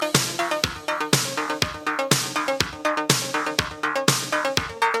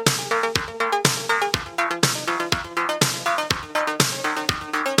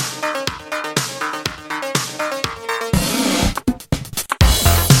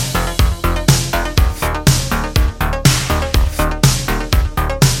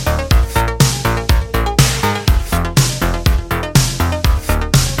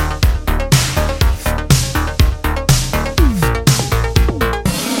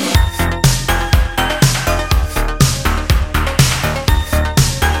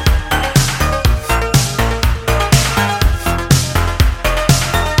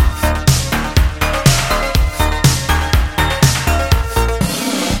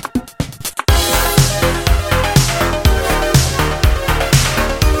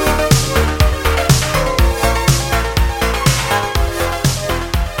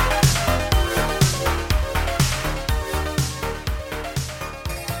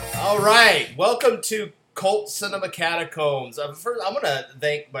All right, welcome to Cult Cinema Catacombs. First, I'm going to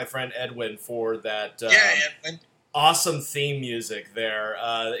thank my friend Edwin for that Edwin. Awesome theme music there.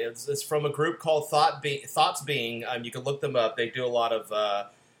 It's from a group called Thoughts Being. You can look them up. They do a lot of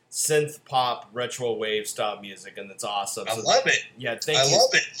synth pop, retro wave style music, and it's awesome. I love it. Yeah, I love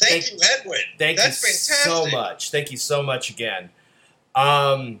it. Thank you, Edwin. That's fantastic. So much. Thank you so much again.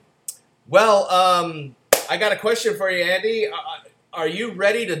 I got a question for you, Andy. Are you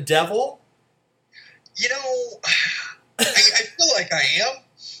ready to devil? You know, I feel like I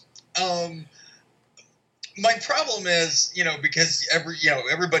am. My problem is, because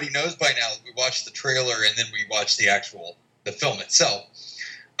everybody knows by now that we watch the trailer and then we watch the film itself.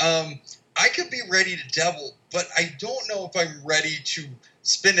 I could be ready to devil, but I don't know if I'm ready to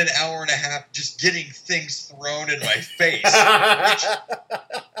spend an hour and a half just getting things thrown in my face.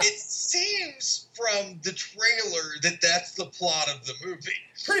 It seems from the trailer that that's the plot of the movie.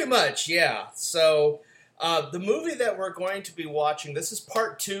 Pretty much, yeah. So, the movie that we're going to be watching, this is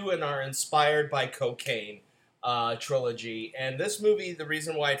part 2 in our Inspired by Cocaine trilogy. And this movie, the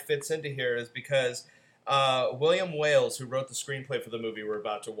reason why it fits into here is because William Wales, who wrote the screenplay for the movie we're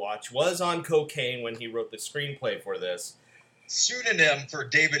about to watch, was on cocaine when he wrote the screenplay for this. Pseudonym for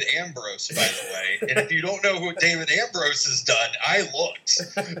David Ambrose, by the way. And if you don't know what David Ambrose has done, I looked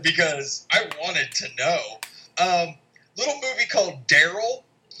because I wanted to know. Little movie called Daryl.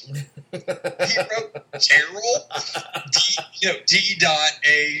 He wrote Daryl. D.A.R.Y.L.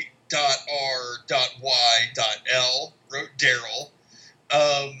 wrote Daryl.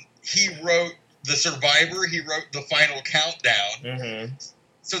 He wrote The Survivor. He wrote The Final Countdown. Mm-hmm.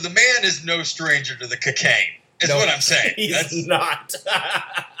 So the man is no stranger to the cocaine. Is what I'm saying. He's not.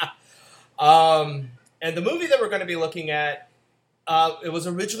 And the movie that we're going to be looking at, it was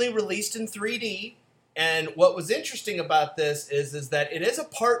originally released in 3D. And what was interesting about this is that it is a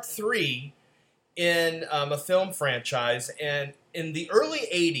part 3 in a film franchise. And in the early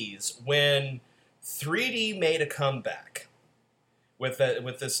 80s, when 3D made a comeback with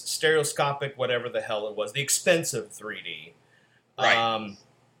this stereoscopic, whatever the hell it was, the expensive 3D. Right.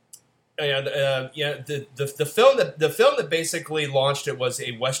 The film that basically launched it was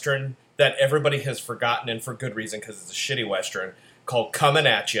a Western that everybody has forgotten, and for good reason, because it's a shitty Western, called Coming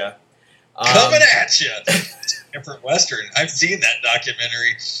At Ya. Coming At Ya! Different Western. I've seen that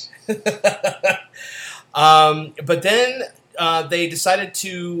documentary. But then they decided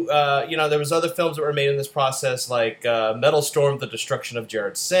to, there was other films that were made in this process, like Metal Storm, The Destruction of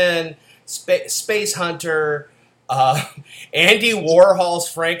Jared Sin, Space Hunter. Andy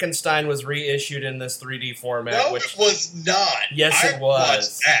Warhol's Frankenstein was reissued in this 3D format. No, it was not. Yes, it was.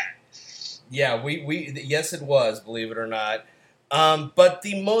 Watched that. Yeah, yes, it was. Believe it or not. But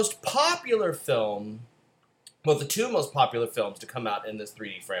the most popular film, well, the 2 most popular films to come out in this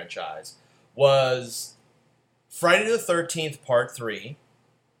 3D franchise was Friday the 13th Part 3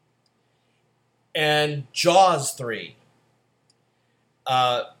 and Jaws 3.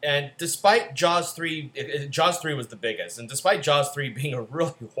 And despite Jaws 3 was the biggest, and despite Jaws 3 being a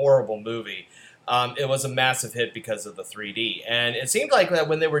really horrible movie, it was a massive hit because of the 3D. And it seemed like that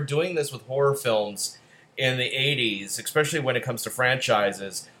when they were doing this with horror films in the 80s, especially when it comes to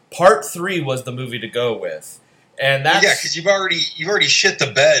franchises, Part 3 was the movie to go with. And that's... Yeah, because you've already shit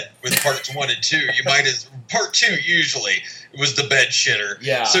the bed with Parts 1 and 2. You might Part 2 usually was the bed shitter.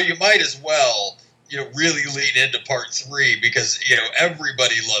 Yeah. So you might as well... really lean into Part 3 because,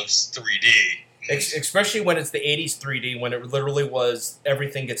 everybody loves 3D. Especially when it's the 80s 3D, when it literally was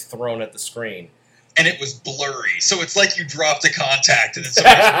everything gets thrown at the screen. And it was blurry. So it's like you dropped a contact and it's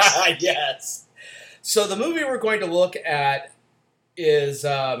Yes. So the movie we're going to look at is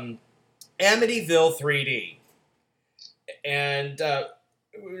Amityville 3D. And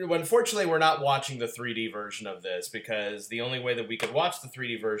unfortunately, we're not watching the 3D version of this because the only way that we could watch the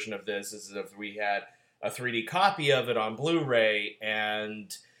 3D version of this is if we had a 3D copy of it on Blu-ray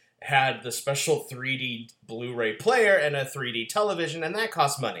and had the special 3D Blu-ray player and a 3D television, and that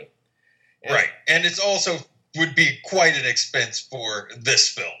costs money. Right. And it's also would be quite an expense for this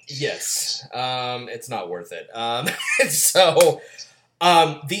film. Yes. It's not worth it. So,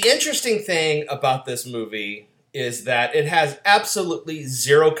 the interesting thing about this movie is that it has absolutely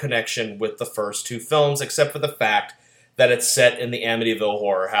zero connection with the first 2 films, except for the fact that it's set in the Amityville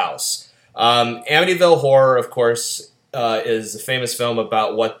horror house. Amityville Horror, of course, is a famous film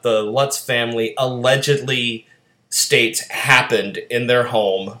about what the Lutz family allegedly states happened in their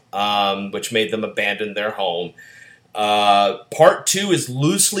home, which made them abandon their home. Part 2 is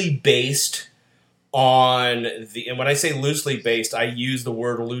loosely based on and when I say loosely based, I use the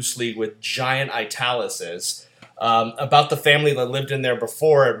word loosely with giant italics, about the family that lived in there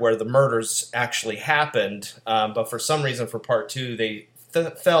before it, where the murders actually happened. But for some reason, for part 2, they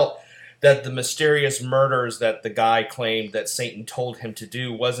felt that the mysterious murders that the guy claimed that Satan told him to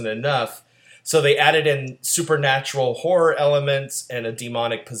do wasn't enough. So they added in supernatural horror elements and a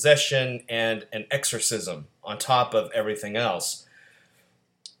demonic possession and an exorcism on top of everything else.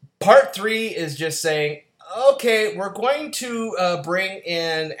 Part 3 is just saying, okay, we're going to bring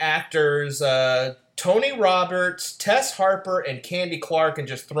in actors Tony Roberts, Tess Harper, and Candy Clark and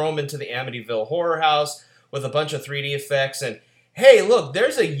just throw them into the Amityville horror house with a bunch of 3D effects. And, hey, look,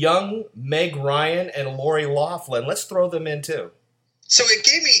 there's a young Meg Ryan and Lori Laughlin. Let's throw them in, too. So it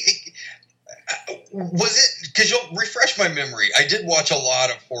gave me... was it... Because you'll refresh my memory. I did watch a lot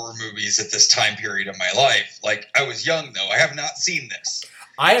of horror movies at this time period of my life. Like, I was young, though. I have not seen this.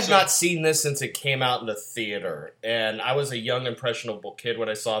 I have not seen this since it came out in the theater, and I was a young, impressionable kid when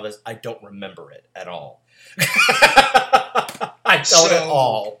I saw this. I don't remember it at all. I don't at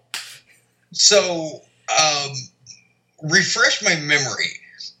all. So, refresh my memory.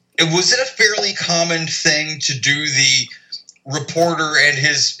 Was it a fairly common thing to do the reporter and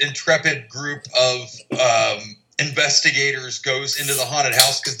his intrepid group of investigators goes into the haunted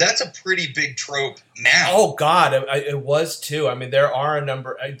house? Because that's a pretty big trope now. Oh God, it was too. I mean, there are a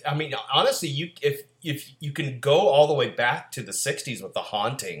number. I mean, honestly, if you can go all the way back to the '60s with The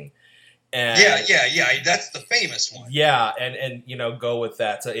Haunting, and yeah, that's the famous one. Yeah, and go with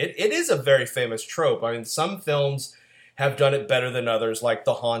that. So it is a very famous trope. I mean, some films have done it better than others, like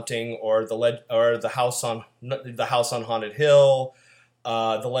The Haunting or the House on Haunted Hill,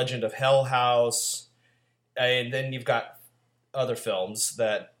 The Legend of Hell House. And then you've got other films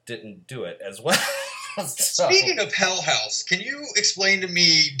that didn't do it as well. So. Speaking of Hell House, can you explain to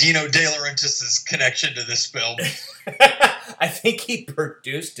me Dino De Laurentiis' connection to this film? I think he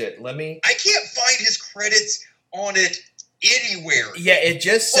produced it. I can't find his credits on it anywhere. Yeah, it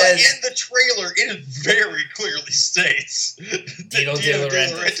just says... But in the trailer, it very clearly states that Dino De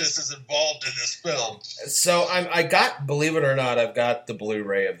Laurentiis is involved in this film. So believe it or not, I've got the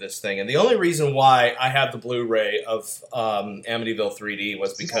Blu-ray of this thing. And the only reason why I have the Blu-ray of Amityville 3D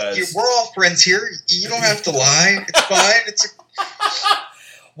was because... We're all friends here. You don't have to lie. It's fine.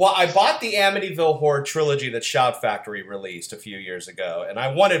 Well, I bought the Amityville horror trilogy that Shout Factory released a few years ago. And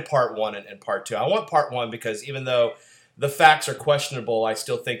I wanted part 1 and part 2. I want part 1 because even though the facts are questionable, I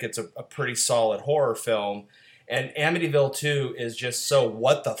still think it's a pretty solid horror film. And Amityville 2 is just so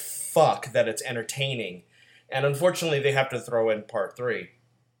what the fuck that it's entertaining. And unfortunately, they have to throw in part 3.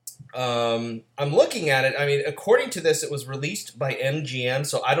 I'm looking at it. I mean, according to this, it was released by MGM,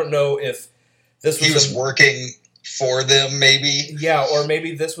 so I don't know if this was... He was working for them, maybe? Yeah, or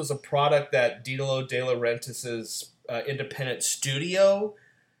maybe this was a product that Dino De Laurentiis' independent studio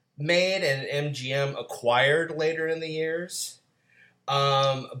made and MGM acquired later in the years.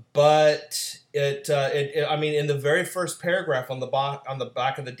 But it I mean, in the very first paragraph on the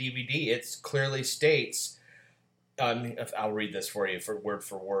back of the DVD, it clearly states, I'll read this for you for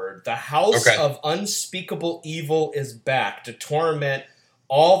word. The house of unspeakable evil is back to torment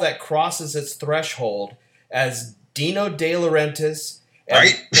all that crosses its threshold as Dino De Laurentiis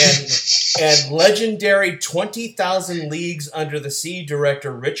and legendary 20,000 Leagues Under the Sea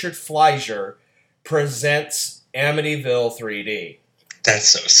director Richard Fleischer presents Amityville 3D. That's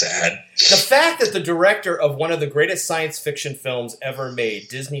so sad. The fact that the director of one of the greatest science fiction films ever made,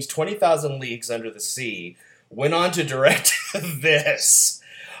 Disney's 20,000 Leagues Under the Sea, went on to direct this.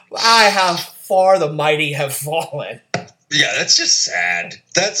 How far the mighty have fallen. Yeah, that's just sad.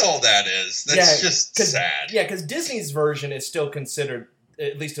 That's all that is. That's just sad. Yeah, because Disney's version is still considered,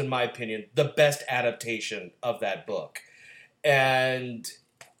 at least in my opinion, the best adaptation of that book. And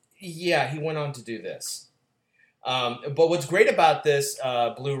yeah, he went on to do this. But what's great about this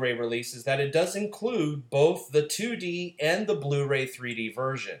Blu-ray release is that it does include both the 2D and the Blu-ray 3D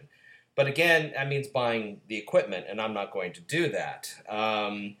version. But again, that means buying the equipment, and I'm not going to do that.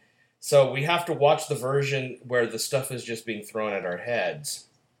 So we have to watch the version where the stuff is just being thrown at our heads.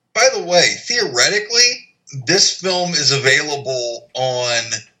 By the way, theoretically, this film is available on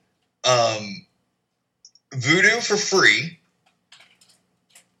Vudu for free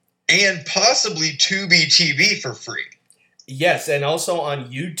and possibly Tubi TV for free. Yes, and also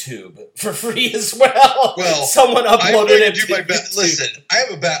on YouTube for free as well. Well, someone uploaded it to my best. Listen, I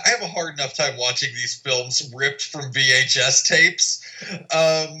have a hard enough time watching these films ripped from VHS tapes.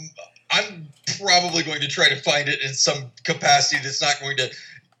 I'm probably going to try to find it in some capacity that's not going to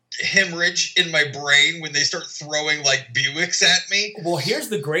hemorrhage in my brain when they start throwing like Buicks at me. Well, here's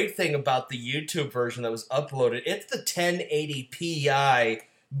the great thing about the YouTube version that was uploaded. It's the 1080 Pi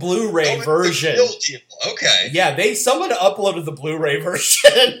Blu-ray version. Okay. Yeah, someone uploaded the Blu-ray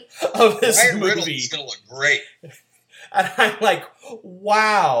version of this Ryan movie. Reynolds still look great. And I'm like,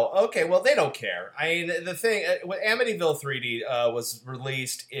 wow. Okay, well, they don't care. I mean, the thing, Amityville 3D was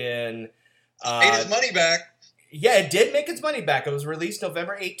released in... made his money back. Yeah, it did make its money back. It was released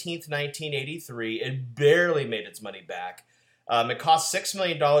November 18th, 1983. It barely made its money back. It cost $6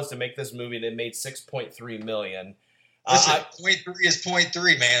 million to make this movie, and it made $6.3 million. Listen, 0.3 is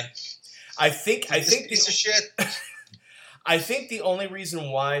 0.3, man. I think piece of shit. I think the only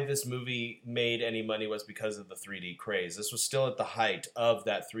reason why this movie made any money was because of the 3D craze. This was still at the height of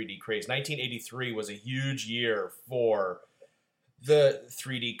that 3D craze. 1983 was a huge year for the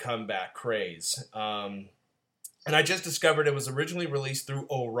 3D comeback craze. And I just discovered it was originally released through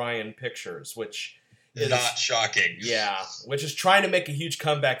Orion Pictures, which is not shocking. Yeah, which is trying to make a huge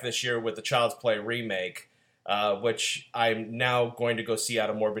comeback this year with the Child's Play remake, which I'm now going to go see out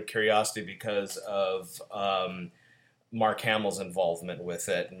of morbid curiosity because of Mark Hamill's involvement with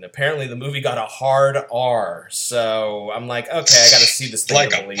it. And apparently the movie got a hard R, so I'm like, okay, I got to see this thing.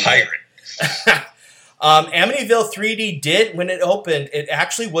 Like a pirate. Amityville 3D did, when it opened, it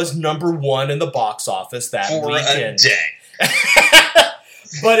actually was #1 in the box office that weekend. For a day.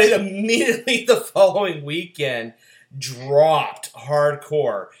 But it immediately the following weekend dropped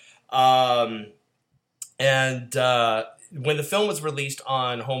hardcore. And when the film was released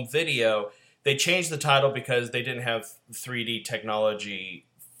on home video, they changed the title because they didn't have 3D technology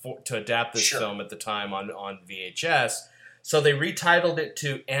to adapt this film at the time on VHS. So they retitled it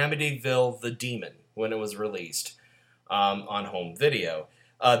to Amityville the Demon when it was released on home video.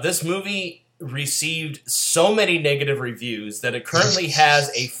 This movie received so many negative reviews that it currently has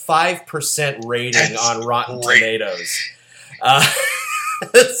a 5% rating on Rotten Tomatoes.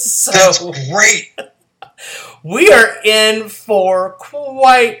 That's great. We are in for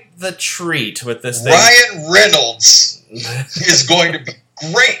quite the treat with this thing. Ryan Reynolds is going to be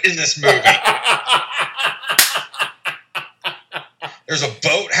great in this movie. There's a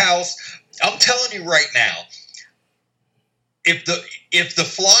boathouse. I'm telling you right now, if the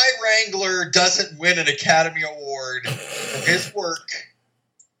Fly Wrangler doesn't win an Academy Award for his work,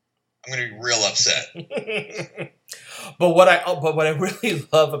 I'm going to be real upset. But what I really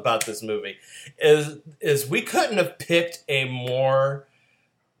love about this movie is we couldn't have picked a more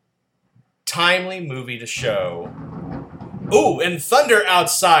timely movie to show. Ooh, and thunder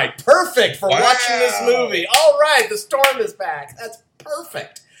outside. Perfect for watching this movie. All right, the storm is back. That's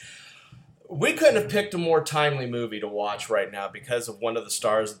perfect. We couldn't have picked a more timely movie to watch right now because of one of the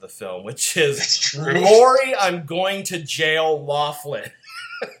stars of the film, which is Lori, I'm going to jail, Laughlin.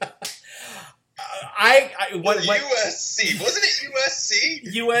 USC. Wasn't it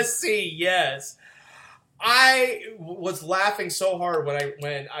USC? USC, yes. I was laughing so hard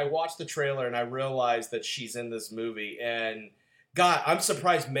when I watched the trailer and I realized that she's in this movie. And God, I'm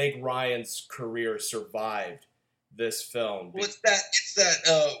surprised Meg Ryan's career survived this film. It's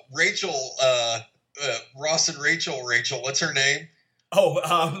that Rachel, Ross and Rachel. What's her name? Oh,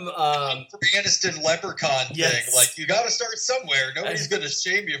 Aniston Leprechaun thing. Like, you got to start somewhere. Nobody's going to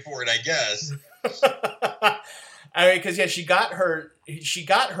shame you for it, I guess. I mean, because she got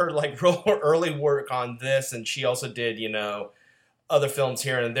her like real early work on this, and she also did other films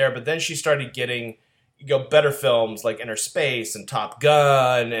here and there. But then she started getting better films like Inner Space and Top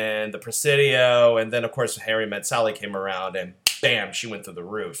Gun and The Presidio, and then of course Harry Met Sally came around, and bam, she went through the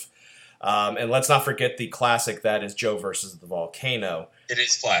roof. And let's not forget the classic that is Joe versus the Volcano. It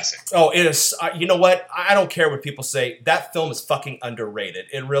is classic. Oh, it is. You know what? I don't care what people say. That film is fucking underrated.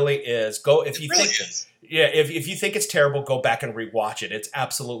 It really is. Yeah, if you think it's terrible, go back and rewatch it. It's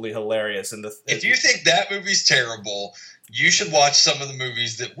absolutely hilarious. And if you think that movie's terrible, you should watch some of the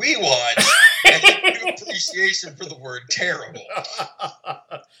movies that we watch and get new appreciation for the word terrible.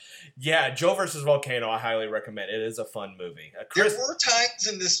 Yeah, Joe versus Volcano, I highly recommend. It is a fun movie. There were times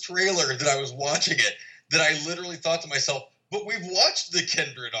in this trailer that I was watching it that I literally thought to myself, but we've watched The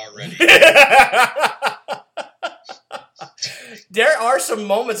Kindred already. There are some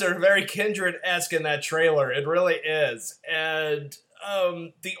moments that are very Kindred-esque in that trailer. It really is. And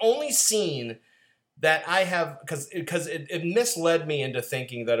the only scene that I have, because it misled me into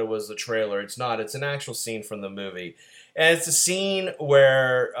thinking that it was a trailer. It's not. It's an actual scene from the movie. And it's a scene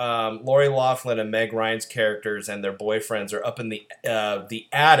where Lori Loughlin and Meg Ryan's characters and their boyfriends are up in the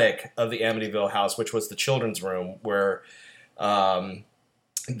attic of the Amityville house, which was the children's room, where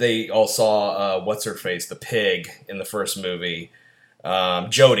they all saw what's-her-face, the pig, in the first movie.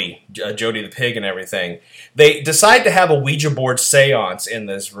 Jody the pig and everything. They decide to have a Ouija board seance in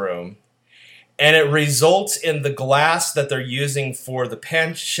this room. and it results in the glass that they're using for the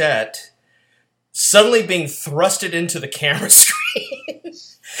planchette suddenly being thrusted into the camera screen.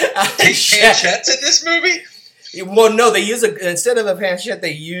 Planchettes in this movie? Well, no, they use instead of a planchette,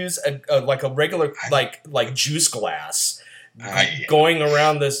 they use a regular like juice glass going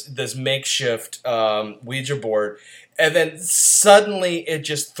around this makeshift Ouija board, and then suddenly it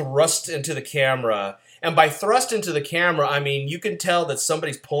just thrusts into the camera. And by thrust into the camera, I mean you can tell that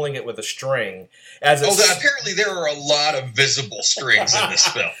somebody's pulling it with a string. Apparently there are a lot of visible strings in this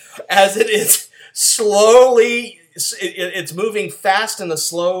film. As it is slowly, it's moving fast in a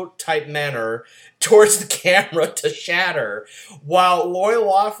slow type manner towards the camera to shatter, while Lori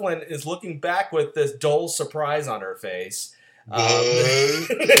Laughlin is looking back with this dull surprise on her face.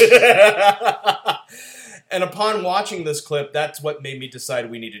 And upon watching this clip, that's what made me decide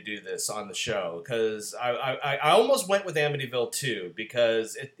we need to do this on the show, because I almost went with Amityville 2,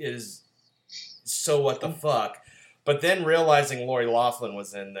 because it is so what the fuck. But then realizing Lori Laughlin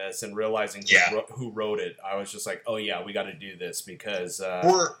was in this and realizing who wrote it, I was just like, oh yeah, we got to do this, because...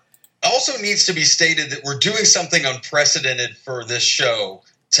 Also needs to be stated that we're doing something unprecedented for this show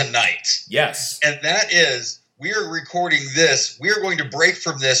tonight. Yes. And that is, we are recording this. We are going to break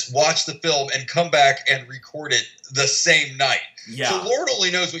from this, watch the film, and come back and record it the same night. Yeah. So Lord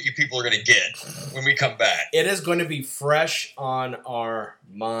only knows what you people are going to get when we come back. It is going to be fresh on our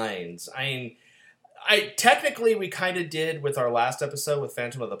minds. I mean... technically we kind of did with our last episode with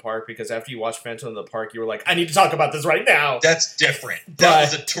Phantom of the Park, because after you watched Phantom of the Park, you were like, I need to talk about this right now. That's different. That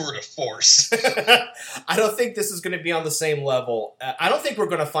was a tour de force. I don't think this is going to be on the same level. I don't think we're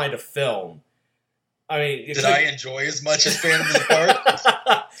going to find a film. I mean, did I enjoy as much as Phantom of the Park?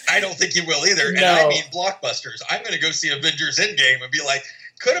 I don't think you will either. No. And I mean blockbusters. I'm going to go see Avengers Endgame and be like,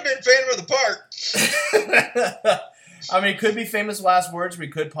 could have been Phantom of the Park. I mean, it could be famous last words. We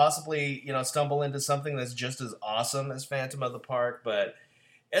could possibly, stumble into something that's just as awesome as Phantom of the Park, but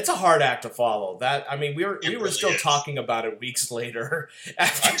it's a hard act to follow. That, I mean, we were really still talking about it weeks later.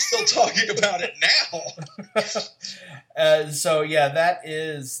 I'm still talking about it now. So yeah, that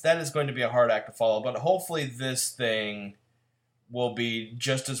is going to be a hard act to follow, but hopefully this thing will be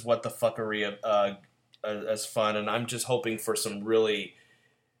just as what the fuckery as fun, and I'm just hoping for some really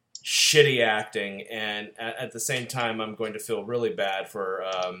shitty acting, and at the same time I'm going to feel really bad for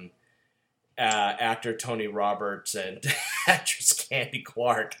actor Tony Roberts and actress Candy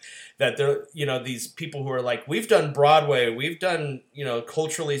Clark, that they're these people who are like, we've done Broadway, we've done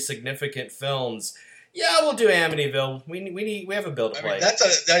culturally significant films, we'll do Amityville, we have a bill to play.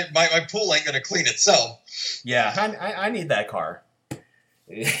 My pool ain't gonna clean itself. I need that car. All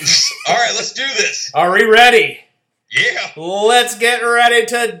right, let's do this. Are we ready? Yeah. Let's get ready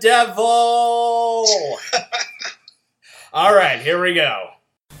to devil. All right, here we go.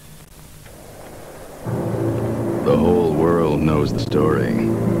 The whole world knows the story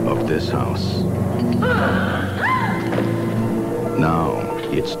of this house. Now,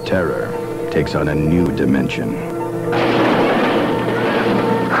 its terror takes on a new dimension.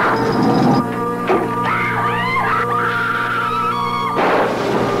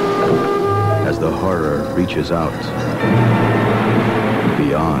 As the horror reaches out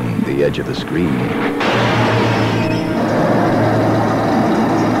beyond the edge of the screen.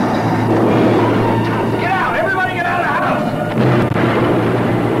 Get out! Everybody get out of the house!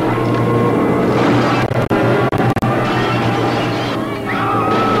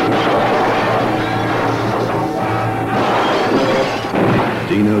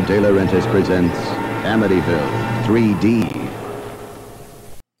 Dino De Laurentiis presents Amityville 3D.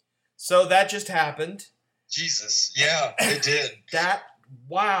 So that just happened. Jesus, yeah, it did.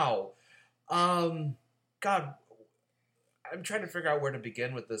 Wow. God, I'm trying to figure out where to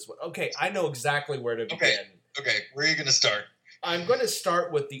begin with this one. Okay, I know exactly where to begin. Okay, where are you going to start? I'm going to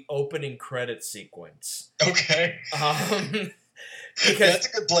start with the opening credit sequence. Okay. Because that's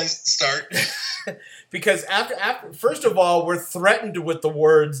a good place to start. Because after first of all, we're threatened with the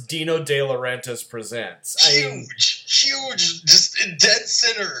words Dino De Laurentiis presents. Huge, just dead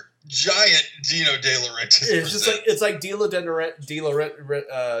center, giant Dino De Laurentiis. It's like Dino De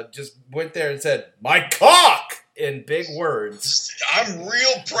Laurentiis just went there and said, "My cock!" in big words. I'm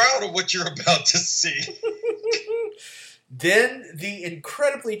real proud of what you're about to see. Then the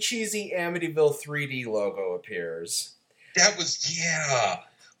incredibly cheesy Amityville 3D logo appears. That was,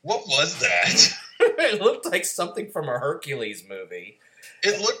 what was that? It looked like something from a Hercules movie.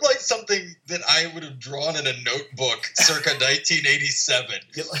 It looked like something that I would have drawn in a notebook circa 1987.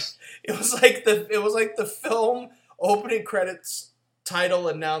 It was like the film opening credits title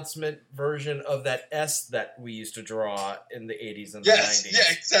announcement version of that S that we used to draw in the 80s and the 90s.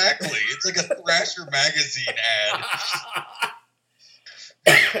 Yeah, exactly. It's like a Thrasher magazine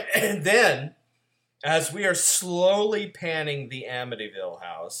ad. And then, as we are slowly panning the Amityville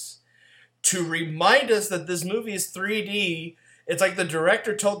house, to remind us that this movie is 3D, it's like the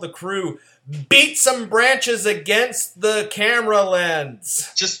director told the crew, beat some branches against the camera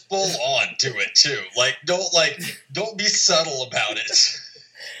lens. Just full on to it too. Don't be subtle about it.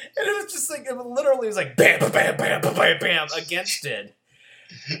 And it was just like, it literally was like bam, bam, bam, bam, bam, bam, bam against it.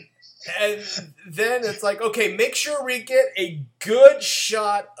 And then it's like, okay, make sure we get a good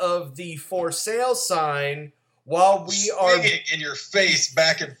shot of the for sale sign while we are swinging in your face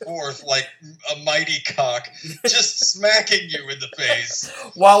back and forth like a mighty cock, just smacking you in the face.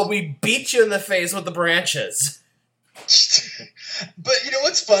 While we beat you in the face with the branches. But you know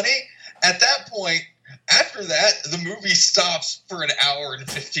what's funny? At that point, after that, the movie stops for an hour and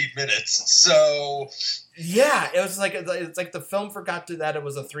 15 minutes. So yeah, it's like the film forgot that it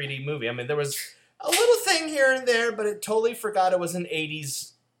was a 3D movie. I mean, there was a little thing here and there, but it totally forgot it was an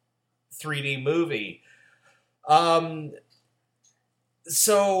 80s 3D movie.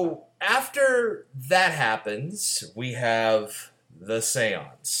 So after that happens, we have the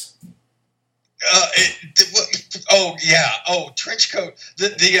seance. Trench coat.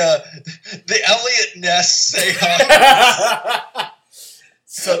 The Elliot Ness seance.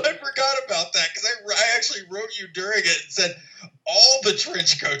 So I forgot about that because I actually wrote you during it and said all the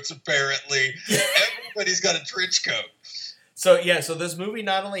trench coats apparently. Everybody's got a trench coat. So this movie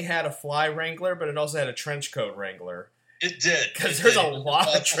not only had a fly wrangler, but it also had a trench coat wrangler. It did. Because there's a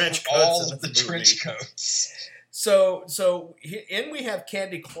lot of trench coats all in of the this movie. trench coats. So we have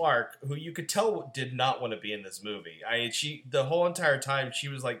Candy Clark, who you could tell did not want to be in this movie. The whole entire time she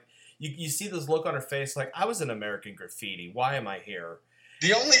was like, you see this look on her face like, I was in American Graffiti. Why am I here?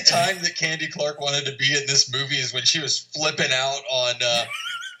 The only time that Candy Clark wanted to be in this movie is when she was flipping out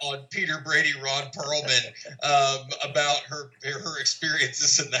on Peter Brady, Ron Perlman, about her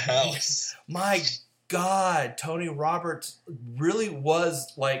experiences in the house. My God, Tony Roberts really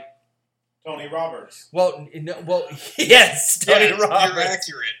was like Tony Roberts. Well, yes, Tony Roberts. You're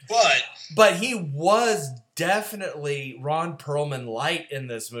accurate, but he was definitely Ron Perlman Light in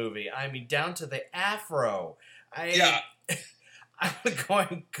this movie. I mean, down to the afro. I'm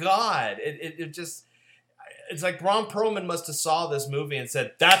going, God, it just. It's like Ron Perlman must have saw this movie and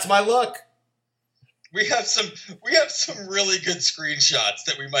said, "That's my look." We have some really good screenshots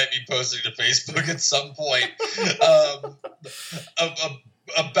that we might be posting to Facebook at some point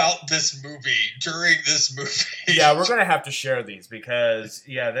about this movie during this movie. Yeah, we're gonna have to share these because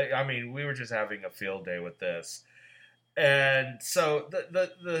we were just having a field day with this, and so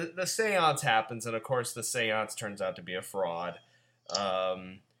the seance happens, and of course the seance turns out to be a fraud.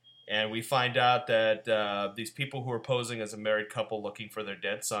 And we find out that these people who are posing as a married couple looking for their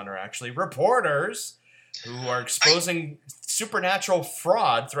dead son are actually reporters who are exposing supernatural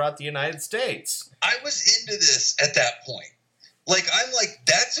fraud throughout the United States. I was into this at that point. Like, I'm like,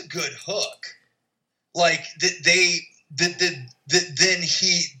 that's a good hook. Like,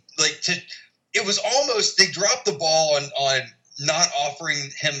 it was almost, they dropped the ball on not offering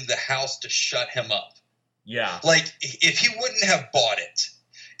him the house to shut him up. Yeah. Like, if he wouldn't have bought it,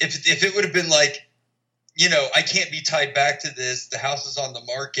 if it would have been like, I can't be tied back to this, the house is on the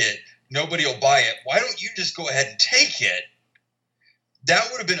market, nobody will buy it, why don't you just go ahead and take it? That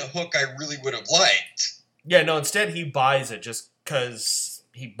would have been a hook I really would have liked. Yeah, no, instead he buys it just because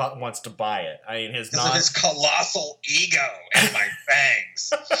he wants to buy it. I mean, his colossal ego and my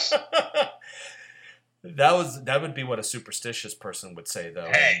fangs. That would be what a superstitious person would say, though,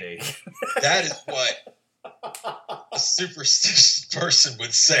 hey, Andy. That is what a superstitious person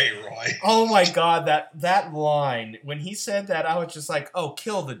would say, Roy. Oh my God, that line, when he said that, I was just like, oh,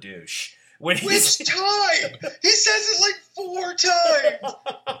 kill the douche. Which time? He says it like 4 times.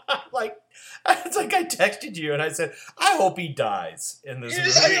 It's like I texted you and I said, I hope he dies in this movie.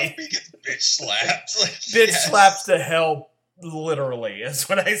 I hope he gets bitch slapped. Slapped to hell, literally, is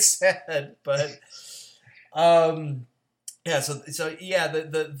what I said. But,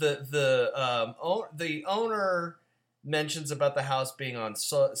 the owner mentions about the house being on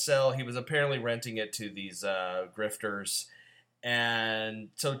sale. He was apparently renting it to these grifters, and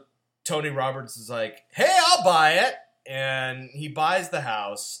so Tony Roberts is like, "Hey, I'll buy it," and he buys the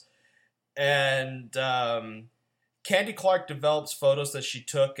house. And Candy Clark develops photos that she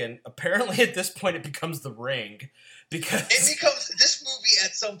took, and apparently at this point it becomes The Ring, because this movie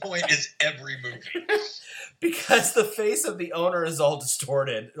at some point is every movie. Because the face of the owner is all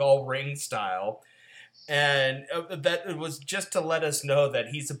distorted, all Ring style. And that it was just to let us know that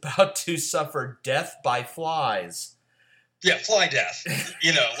he's about to suffer death by flies. Yeah, fly death.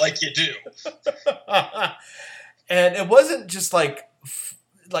 Like you do. And it wasn't just like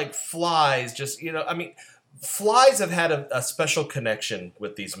flies, just, flies have had a special connection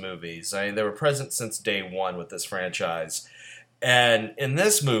with these movies. I mean, they were present since day one with this franchise. And in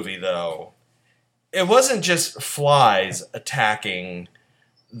this movie, though, it wasn't just flies attacking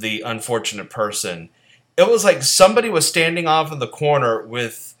the unfortunate person. It was like somebody was standing off in the corner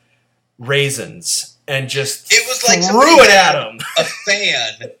with raisins and just threw it at him. A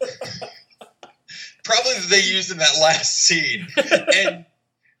fan. Probably that they used in that last scene.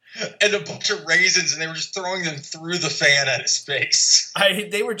 And a bunch of raisins, and they were just throwing them through the fan at his face.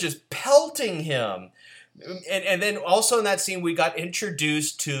 They were just pelting him. And then also in that scene, we got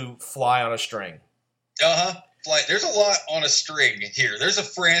introduced to Fly on a String. Uh-huh. Fly. There's a lot on a string here. There's a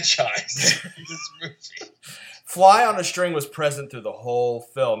franchise in this movie. Fly on a String was present through the whole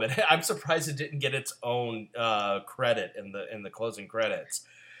film, and I'm surprised it didn't get its own credit in the closing credits.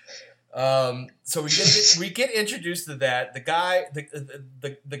 So we get introduced to that. The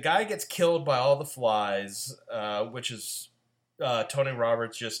guy gets killed by all the flies, which is Tony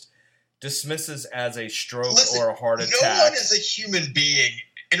Roberts just dismisses as a stroke or a heart attack. No one is a human being.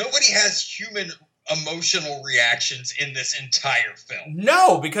 Nobody has human emotional reactions in this entire film.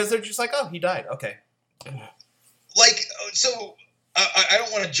 No, because they're just like, oh, he died. Okay. Like, so I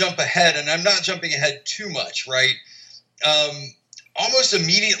don't want to jump ahead, and I'm not jumping ahead too much, right? Almost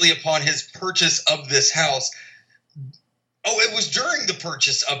immediately upon his purchase of this house, it was during the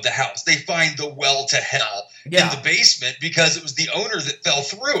purchase of the house, they find the well to hell in the basement because it was the owner that fell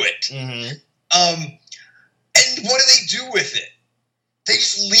through it. Mm-hmm. And what do they do with it? They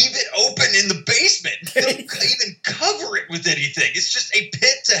just leave it open in the basement. They don't even cover it with anything. It's just a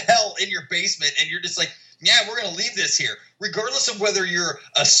pit to hell in your basement, and you're just like, yeah, we're going to leave this here, regardless of whether you're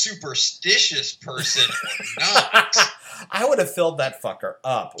a superstitious person or not. I would have filled that fucker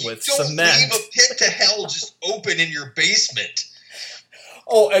up with cement. Don't leave a pit to hell just open in your basement.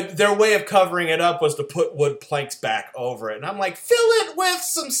 Oh, and their way of covering it up was to put wood planks back over it. And I'm like, fill it with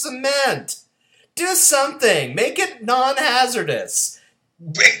some cement. Do something. Make it non-hazardous.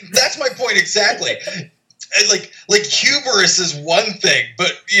 That's my point exactly. Like hubris is one thing,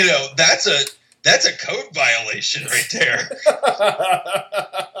 but that's a code violation right there.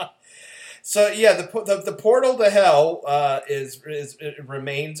 So yeah, the portal to hell it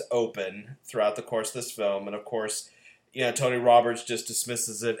remains open throughout the course of this film, and of course, Tony Roberts just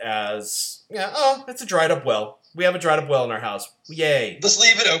dismisses it as it's a dried up well. We have a dried up well in our house. Yay! Let's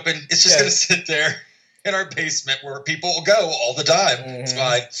leave it open. It's just going to sit there in our basement where people will go all the time. Mm-hmm. It's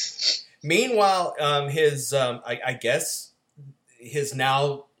fine. Meanwhile, I guess his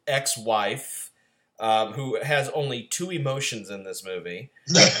now ex-wife, who has only two emotions in this movie,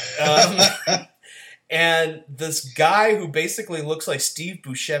 and this guy who basically looks like Steve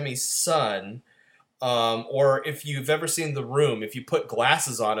Buscemi's son, or if you've ever seen The Room, if you put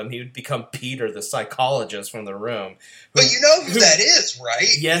glasses on him, he would become Peter, the psychologist from The Room. But you know who that is, right?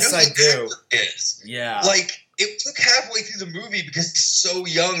 Yes, I do. Is. Yeah. Like, it took halfway through the movie because he's so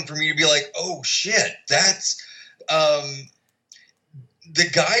young for me to be like, oh shit, that's the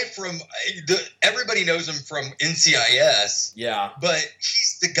guy from everybody knows him from NCIS. Yeah. But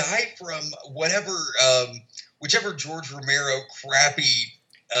he's the guy from whichever George Romero crappy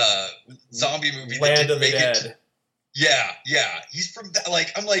zombie movie. Land of the Dead. Yeah. He's from that.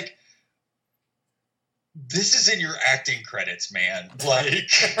 Like, I'm like, this is in your acting credits, man.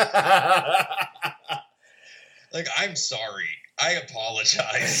 Like, I'm sorry. I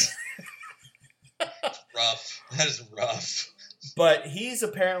apologize. Rough. That is rough. But he's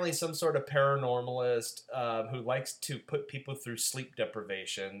apparently some sort of paranormalist who likes to put people through sleep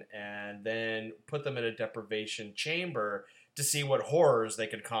deprivation and then put them in a deprivation chamber to see what horrors they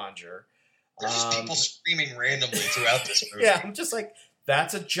could conjure. There's just people screaming randomly throughout this movie. Yeah, I'm just like,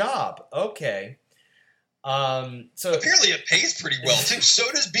 that's a job. Okay. So apparently it pays pretty well too. So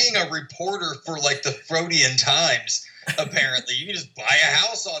does being a reporter for like the Freudian Times. Apparently, you can just buy a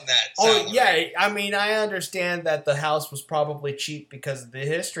house on that. Oh yeah, I mean, I understand that the house was probably cheap because of the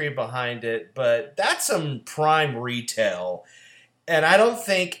history behind it, but that's some prime retail, and I don't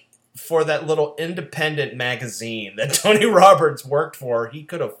think for that little independent magazine that Tony Roberts worked for, he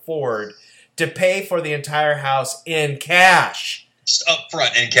could afford to pay for the entire house in cash. Just up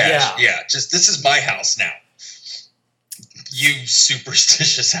front in cash. Yeah. Just, this is my house now. You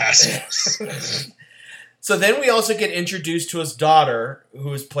superstitious assholes. So then we also get introduced to his daughter,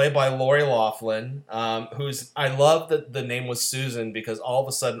 who is played by Lori Laughlin, who's, I love that the name was Susan because all of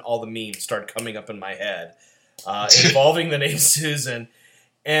a sudden all the memes started coming up in my head involving the name Susan.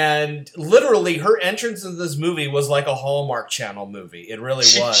 And literally her entrance into this movie was like a Hallmark Channel movie. It really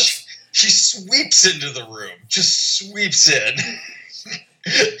was. She sweeps into the room. Just sweeps in.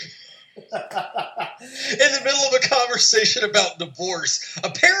 In the middle of a conversation about divorce,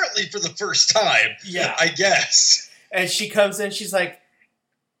 apparently for the first time. Yeah, I guess. And she comes in, she's like,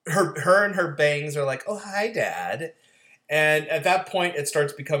 her and her bangs are like, "Oh, hi, Dad." And at that point, it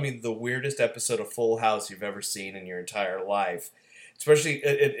starts becoming the weirdest episode of Full House you've ever seen in your entire life. Especially,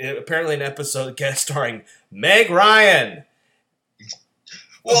 apparently, an episode guest starring Meg Ryan.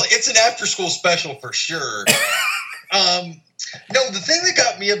 Well, it's an after-school special for sure. No, the thing that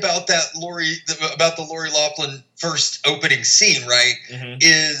got me about the Lori Laughlin first opening scene, right,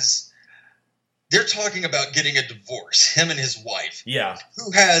 is they're talking about getting a divorce, him and his wife. Yeah.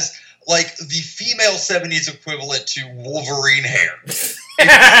 Who has, like, the female 70s equivalent to Wolverine hair. But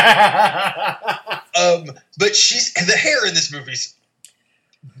the hair in this movie's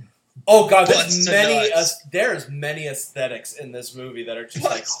oh god, there's many aesthetics in this movie that are just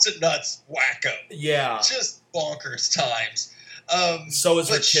butts to nuts wacko. Yeah. Just bonkers times. So is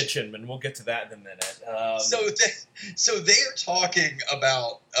her kitchen, and we'll get to that in a minute. So they are talking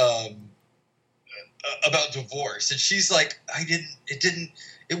about divorce, and she's like,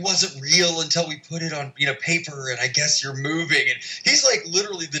 it wasn't real until we put it on paper, and I guess you're moving. And he's like,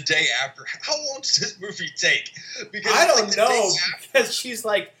 literally the day after. How long does this movie take? Because I don't know. Because she's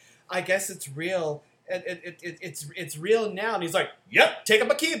like, I guess it's real. It's real now. And he's like, yep, take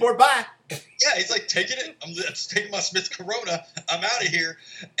up a keyboard, bye. Yeah, he's like, taking it. I'm just taking my Smith Corona. I'm out of here.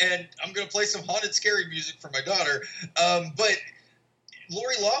 And I'm going to play some haunted, scary music for my daughter. But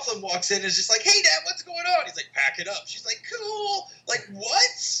Lori Laughlin walks in and is just like, hey, Dad, what's going on? He's like, pack it up. She's like, cool. Like,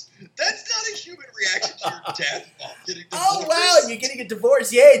 what? That's not a human reaction to your dad's mom getting divorced. Oh, wow, you're getting a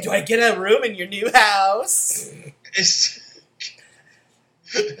divorce. Yay. Do I get a room in your new house?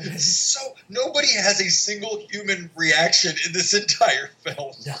 So nobody has a single human reaction in this entire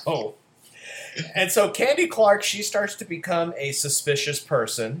film. No. And so Candy Clark, she starts to become a suspicious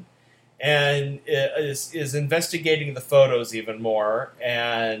person and is investigating the photos even more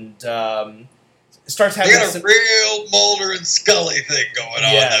and starts having a real Mulder and Scully thing going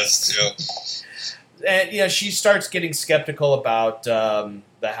on. Yes. Too. And she starts getting skeptical about the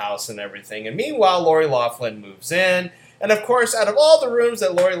house and everything. And meanwhile, Lori Laughlin moves in. And of course, out of all the rooms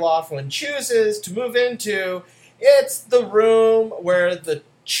that Lori Laughlin chooses to move into, it's the room where the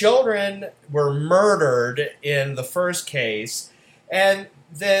children were murdered in the first case. And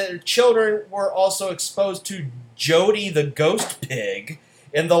the children were also exposed to Jody the ghost pig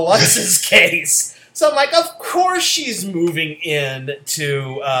in the Lutz's case. So I'm like, of course she's moving in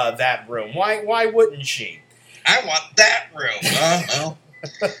to that room. Why wouldn't she? I want that room. Well.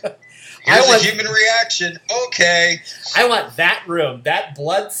 Here's a human reaction. Okay. I want that room. That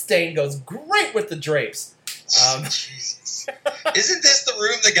blood stain goes great with the drapes. Jesus. Isn't this the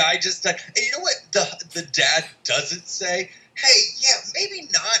room the guy just died? And you know what the dad doesn't say? Hey, yeah, maybe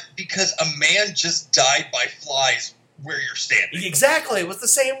not because a man just died by flies where you're standing. Exactly. It was the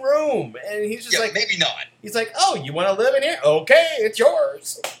same room. And he's just like... maybe not. He's like, oh, you want to live in here? Okay, it's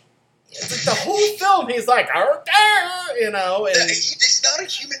yours. It's like the whole film, he's like, okay, And he's not a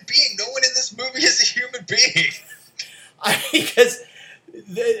human being. No one in this movie is a human being. Because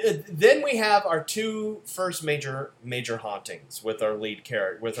then we have our two first major hauntings with our lead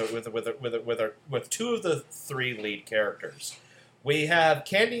character, with two of the three lead characters. We have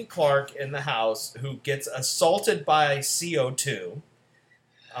Candy Clark in the house who gets assaulted by CO2.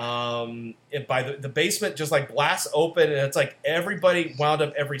 By the basement just like blasts open, and it's like everybody wound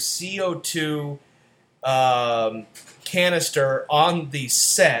up every CO2 canister on the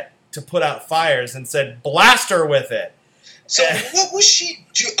set to put out fires and said, blast her with it. So what was she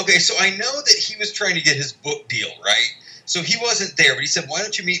do? Okay, so I know that he was trying to get his book deal, right? So he wasn't there, but he said, why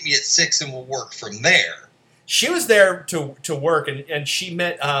don't you meet me at 6 and we'll work from there. She was there to work, and she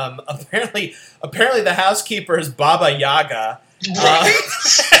met, apparently the housekeeper is Baba Yaga. Right?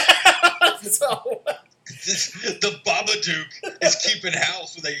 So the Babadook is keeping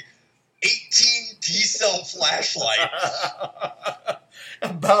house with a 18 T-cell flashlight.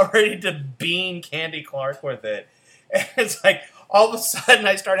 About ready to bean Candy Clark with it. And it's like, all of a sudden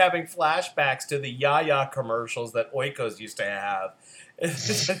I start having flashbacks to the Yaya commercials that Oikos used to have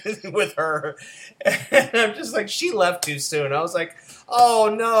with her. And I'm just like, she left too soon. I was like,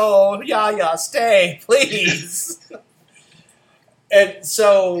 oh no, Yaya, stay, please. And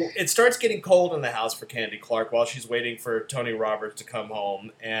so it starts getting cold in the house for Candy Clark while she's waiting for Tony Roberts to come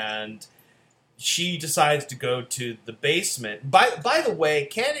home, and she decides to go to the basement. By the way,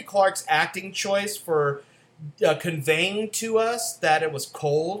 Candy Clark's acting choice for conveying to us that it was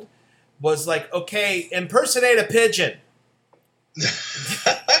cold was like, okay, impersonate a pigeon.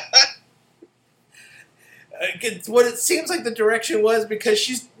 What it seems like the direction was, because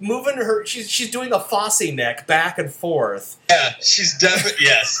she's moving she's doing a Fosse neck back and forth. Yeah, she's definitely,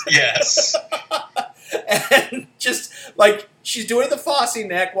 yes. And just like she's doing the Fosse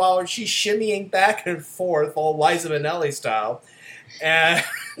neck while she's shimmying back and forth, all Liza Minnelli style. And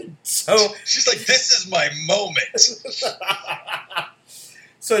so she's like, "This is my moment."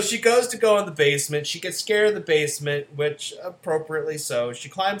 So she goes to go in the basement. She gets scared of the basement, which appropriately so. She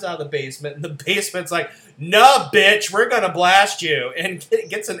climbs out of the basement, and the basement's like, "Nah, bitch, we're gonna blast you," and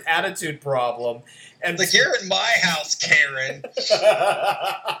gets an attitude problem. And like, "You're in my house, Karen."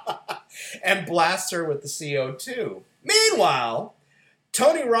 And blasts her with the CO2. Meanwhile,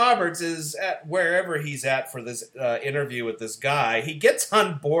 Tony Roberts is at wherever he's at for this interview with this guy. He gets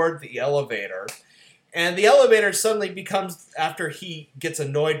on board the elevator, and the elevator suddenly becomes, after he gets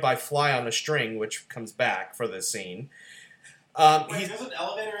annoyed by Fly on a String, which comes back for this scene. Wait, there's an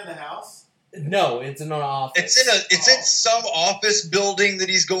elevator in the house? No, it's in an office. It's in some office building that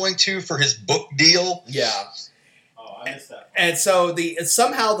he's going to for his book deal. Yeah. Oh, I missed that. And so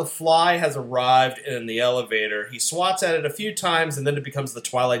somehow the Fly has arrived in the elevator. He swats at it a few times, and then it becomes the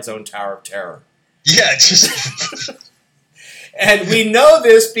Twilight Zone Tower of Terror. Yeah, just... And we know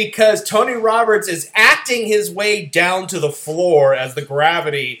this because Tony Roberts is acting his way down to the floor as the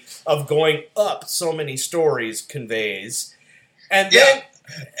gravity of going up so many stories conveys. And then...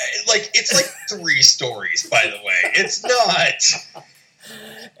 it's like 3 stories, by the way. It's not.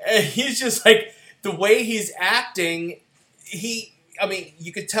 And he's just like, the way he's acting,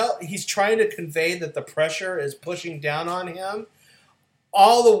 you could tell he's trying to convey that the pressure is pushing down on him,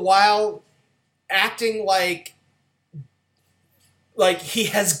 all the while acting like he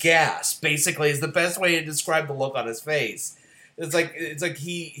has gas, basically, is the best way to describe the look on his face. It's like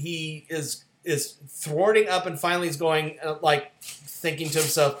he is thwarting up, and finally he's going, thinking to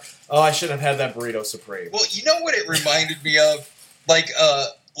himself, "Oh, I shouldn't have had that burrito supreme." Well, you know what it reminded me of? Like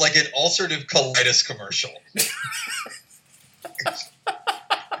an ulcerative colitis commercial.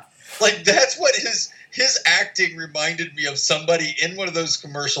 Like, that's what his acting reminded me of, somebody in one of those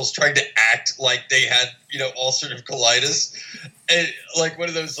commercials trying to act like they had, ulcerative colitis. And like one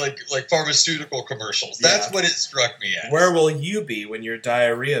of those like pharmaceutical commercials. Yeah. That's what it struck me as. Where will you be when your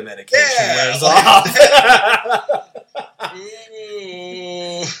diarrhea medication wears like off?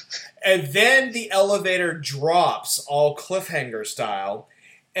 Ooh. And then the elevator drops, all cliffhanger style.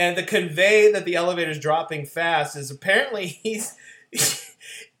 And the convey that the elevator's dropping fast is apparently he's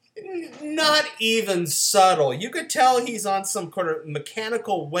not even subtle. You could tell he's on some kind of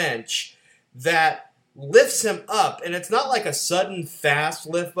mechanical winch that lifts him up. And it's not like a sudden fast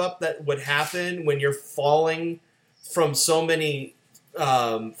lift up that would happen when you're falling from so many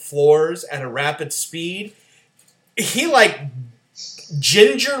floors at a rapid speed. He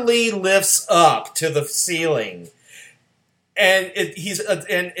gingerly lifts up to the ceiling. And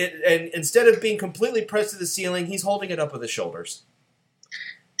instead of being completely pressed to the ceiling, he's holding it up with his shoulders.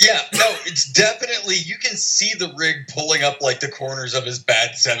 Yeah, no, it's definitely, you can see the rig pulling up like the corners of his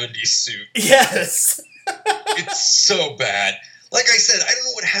bad 70s suit. Yes. It's so bad. Like I said, I don't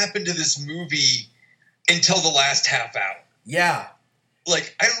know what happened to this movie until the last half hour. Yeah.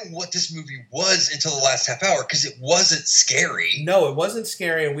 Like, I don't know what this movie was until the last half hour, because it wasn't scary. No, it wasn't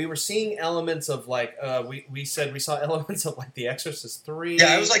scary, and we were seeing elements of, we said we saw elements of, The Exorcist 3.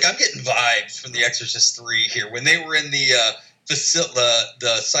 Yeah, I was like, I'm getting vibes from The Exorcist 3 here. When they were in the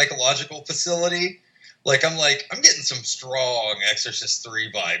psychological facility, I'm getting some strong Exorcist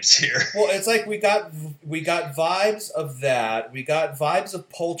 3 vibes here. Well, it's like we got vibes of that. We got vibes of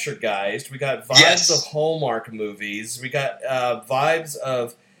Poltergeist. We got vibes of Hallmark movies. We got vibes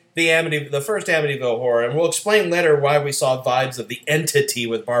of the first Amityville Horror, and we'll explain later why we saw vibes of The Entity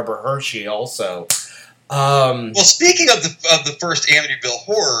with Barbara Hershey also. Well, speaking of the first Amityville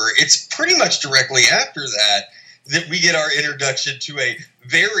Horror, it's pretty much directly after that we get our introduction to a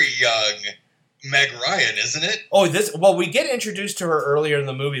very young Meg Ryan, isn't it? Oh, we get introduced to her earlier in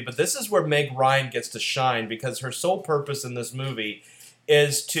the movie, but this is where Meg Ryan gets to shine, because her sole purpose in this movie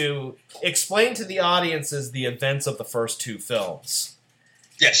is to explain to the audiences the events of the first 2 films.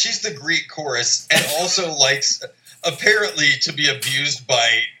 Yeah, she's the Greek chorus, and also likes, apparently, to be abused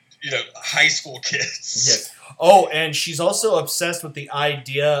by, high school kids. Yes. Oh, and she's also obsessed with the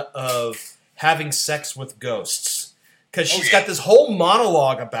idea of having sex with ghosts. because she's got this whole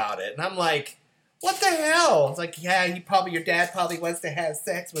monologue about it, and I'm like, what the hell? It's like, yeah, your dad probably wants to have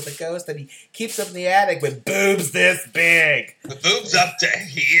sex with a ghost, and he keeps them in the attic with boobs this big. The boobs up to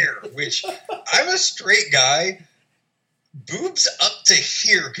here, which I'm a straight guy. Boobs up to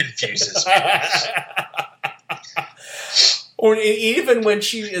here confuses me. Or even when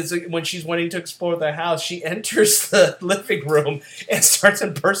she's wanting to explore the house, she enters the living room and starts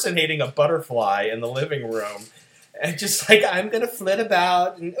impersonating a butterfly in the living room. And just like, I'm going to flit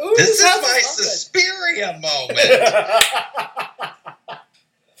about. And, this is my Suspiria moment.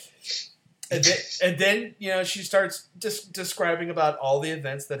 and then, she starts just describing about all the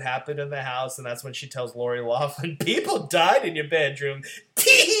events that happened in the house. And that's when she tells Lori Laughlin, people died in your bedroom.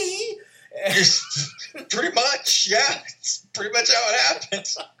 Tee! Pretty much, yeah. It's pretty much how it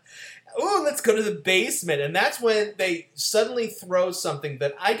happens. Ooh, let's go to the basement. And that's when they suddenly throw something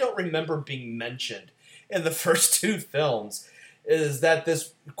that I don't remember being mentioned in the first two films, is that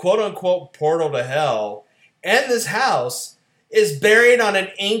this quote-unquote portal to hell and this house is buried on an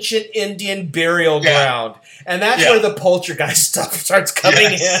ancient Indian burial ground. And that's where the poltergeist stuff starts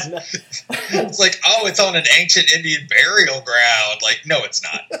coming in. It's like, oh, it's on an ancient Indian burial ground. Like, no, it's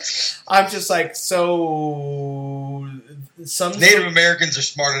not. I'm just like, so... Some Native Americans are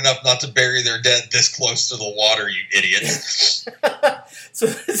smart enough not to bury their dead this close to the water, you idiots. So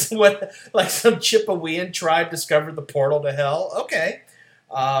this is what, like, some Chippewayan tribe discovered the portal to hell? Okay.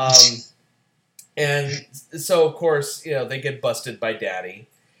 And so, of course, they get busted by Daddy.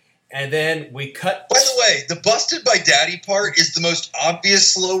 And then we cut... By the way, the busted by Daddy part is the most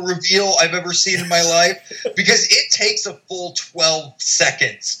obvious slow reveal I've ever seen in my life, because it takes a full 12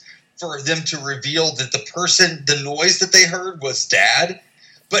 seconds for them to reveal that the noise that they heard was Dad.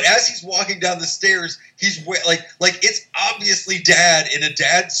 But as he's walking down the stairs, he's like it's obviously Dad in a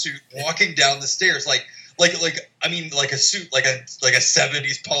dad suit walking down the stairs, like a suit, like a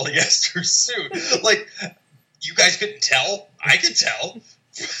 70s polyester suit. Like, you guys couldn't tell? I could tell.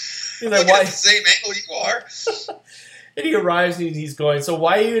 Look at the same angle you are. And he arrives and he's going, so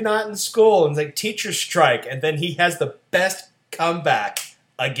why are you not in school? And it's like, teacher strike. And then he has the best comeback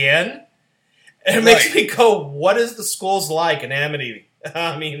again. And it makes me go, what is the schools like in Amity?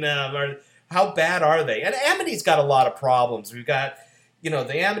 I mean, how bad are they? And Amity's got a lot of problems. We've got, the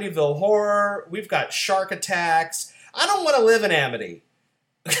Amityville horror. We've got shark attacks. I don't want to live in Amity.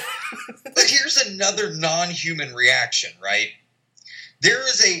 But here's another non-human reaction, right? There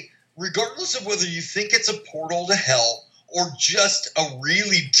is regardless of whether you think it's a portal to hell or just a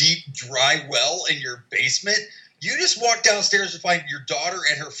really deep, dry well in your basement, you just walk downstairs to find your daughter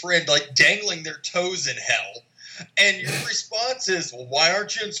and her friend, like, dangling their toes in hell. And your response is, well, why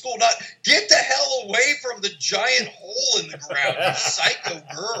aren't you in school? Not, get the hell away from the giant hole in the ground, you psycho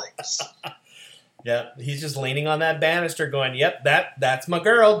girls. Yeah, he's just leaning on that banister going, yep, that's my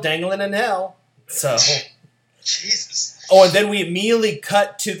girl dangling in hell. So, Jesus. Oh, and then we immediately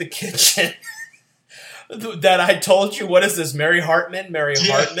cut to the kitchen that I told you, what is this, Mary Hartman?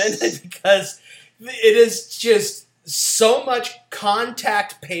 Because it is just so much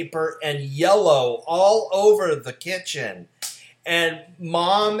contact paper and yellow all over the kitchen. And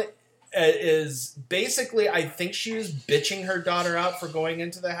Mom is basically, I think she was bitching her daughter out for going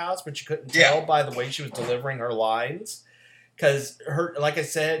into the house, but you couldn't tell by the way she was delivering her lines. Because like I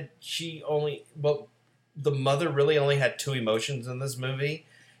said, the mother really only had two emotions in this movie.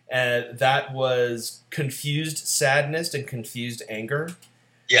 And that was confused sadness and confused anger.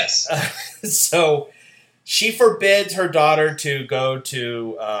 Yes. So she forbids her daughter to go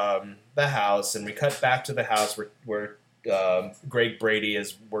to the house, and we cut back to the house where Greg Brady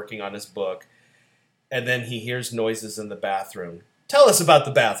is working on his book, and then he hears noises in the bathroom. Tell us about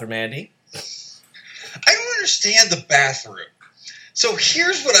the bathroom, Andy. I don't understand the bathroom. So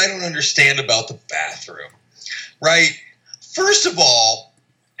here's what I don't understand about the bathroom, right? First of all,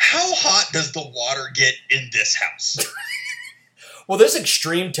 how hot does the water get in this house? Well, there's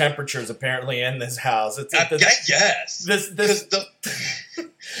extreme temperatures apparently in this house. I guess. Because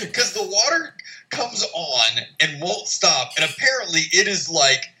the water comes on and won't stop, and apparently it is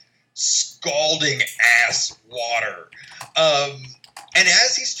like scalding ass water. And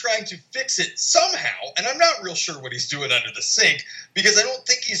as he's trying to fix it somehow, and I'm not real sure what he's doing under the sink, because I don't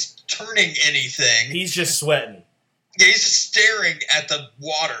think he's turning anything. He's just sweating. Yeah, he's just staring at the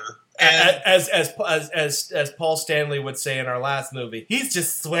water. As Paul Stanley would say in our last movie, he's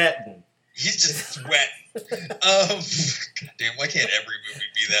just sweating. He's just sweating. Goddamn, why can't every movie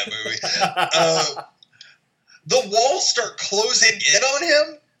be that movie? The walls start closing in on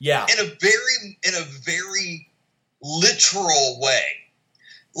him. Yeah. In a very literal way.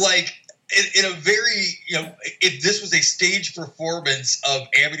 Like, in a very, if this was a stage performance of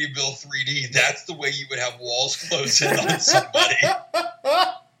Amityville 3D, that's the way you would have walls closing on somebody.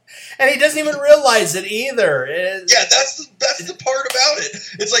 And he doesn't even realize it either. Yeah, that's the part about it.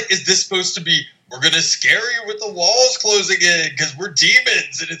 It's like, is this supposed to be, we're going to scare you with the walls closing in because we're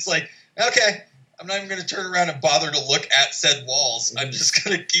demons? And it's like, okay, I'm not even going to turn around and bother to look at said walls. I'm just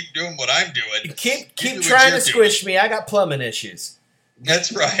going to keep doing what I'm doing. Keep trying to squish me. I got plumbing issues.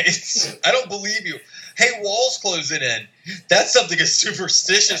 That's right. I don't believe you. Hey, walls closing in. That's something a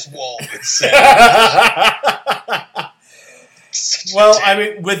superstitious wall would say. Well, I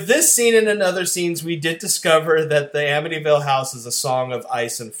mean, with this scene and in other scenes, we did discover that the Amityville house is a song of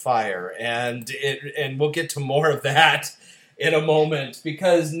ice and fire, and we'll get to more of that in a moment,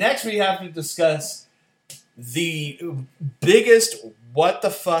 because next we have to discuss the biggest what the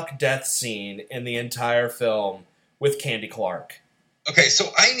fuck death scene in the entire film with Candy Clark. Okay, so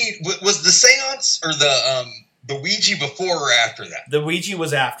was the seance or the Ouija before or after that? The Ouija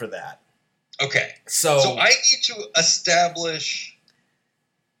was after that. Okay, so I need to establish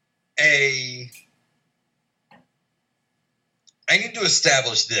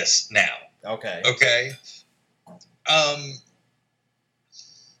this now. Okay. Okay.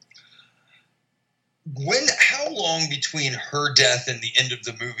 How long between her death and the end of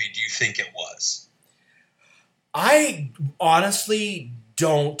the movie do you think it was? I honestly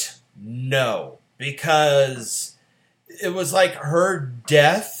don't know, because it was like her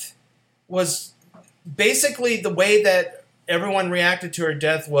death was basically the way that everyone reacted to her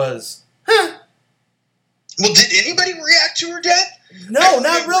death was, huh. Well, did anybody react to her death? No,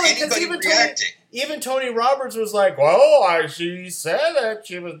 not really, because even Tony Roberts was like, well, she said that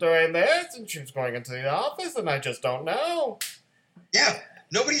she was doing this and she was going into the office and I just don't know. Yeah.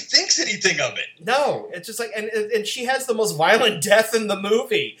 Nobody thinks anything of it. No, it's just like, and she has the most violent death in the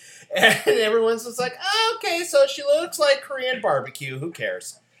movie. And everyone's just like, oh, okay, so she looks like Korean barbecue. Who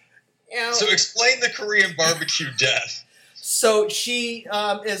cares? So explain the Korean barbecue death. So she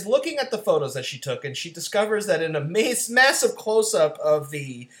is looking at the photos that she took, and she discovers that in a massive close-up of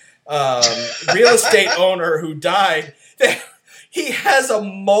the real estate owner who died, that he has a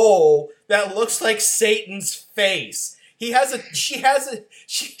mole that looks like Satan's face. She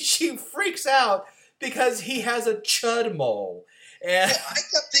freaks out because he has a chud mole. And well, I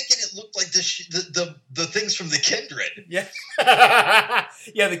kept thinking it looked like the things from the Kindred. Yeah.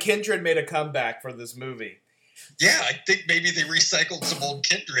 Yeah, the Kindred made a comeback for this movie. Yeah, I think maybe they recycled some old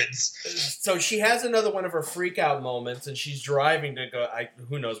Kindreds. So she has another one of her freak out moments, and she's driving to go.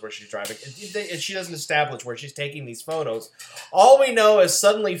 Who knows where she's driving? And she doesn't establish where she's taking these photos. All we know is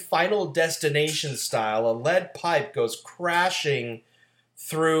suddenly Final Destination style, a lead pipe goes crashing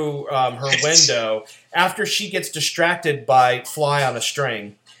through her window after she gets distracted by Fly on a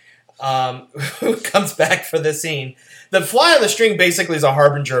String, who comes back for the scene. The Fly on the String basically is a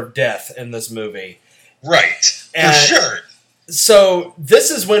harbinger of death in this movie. Right, for sure. So this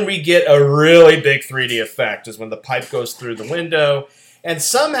is when we get a really big 3D effect, is when the pipe goes through the window. And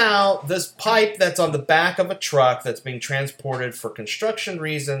somehow this pipe that's on the back of a truck that's being transported for construction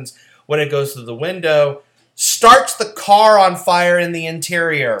reasons, when it goes through the window, starts the car on fire in the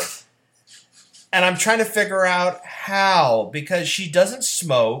interior. And I'm trying to figure out how, because she doesn't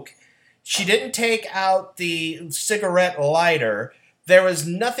smoke. She didn't take out the cigarette lighter. There was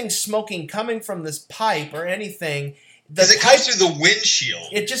nothing smoking coming from this pipe or anything. Because it goes through the windshield.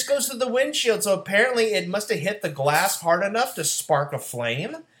 It just goes through the windshield, so apparently it must have hit the glass hard enough to spark a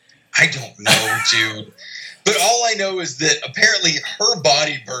flame. I don't know, dude. But all I know is that apparently her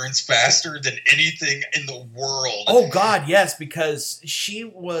body burns faster than anything in the world. Oh, God, yes, because she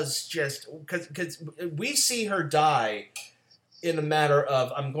was just... Because we see her die in a matter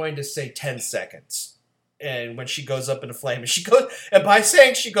of, I'm going to say, 10 seconds. And when she goes up in a flame, and by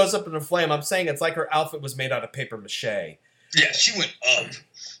saying she goes up in a flame, I'm saying it's like her outfit was made out of paper mache. Yeah, she went up.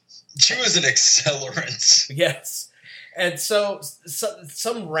 She was an accelerant. Yes. And so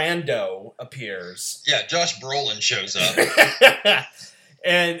some rando appears. Yeah, Josh Brolin shows up.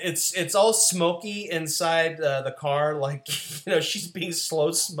 And it's all smoky inside the car, like, she's being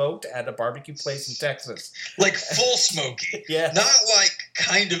slow smoked at a barbecue place in Texas. Like full smoky. Yeah. Not like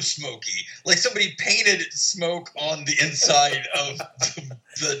kind of smoky. Like somebody painted smoke on the inside of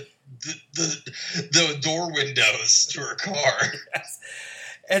the door windows to her car. Yes.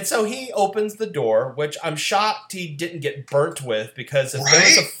 And so he opens the door, which I'm shocked he didn't get burnt with, because if there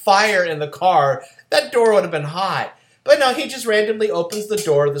was a fire in the car, that door would have been hot. But no, he just randomly opens the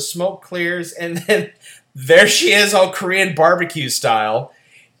door, the smoke clears, and then there she is, all Korean barbecue style.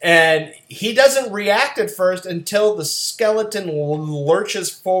 And he doesn't react at first until the skeleton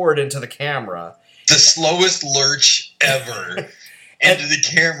lurches forward into the camera. The slowest lurch ever into the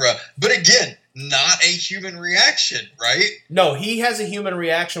camera. But again, not a human reaction, right? No, he has a human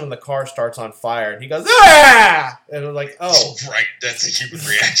reaction when the car starts on fire. And he goes, ah! And we're like, oh. Right, that's a human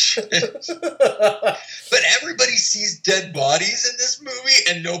reaction. But everybody sees dead bodies in this movie,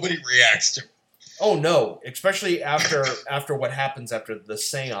 and nobody reacts to them. Oh, no. Especially after what happens after the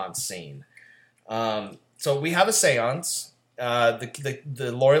seance scene. So we have a seance.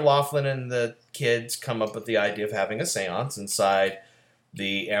 The Lori Laughlin and the kids come up with the idea of having a seance inside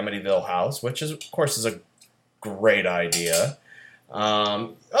the Amityville house, which is, of course, is a great idea.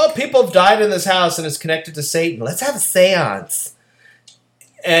 People have died in this house and it's connected to Satan. Let's have a seance.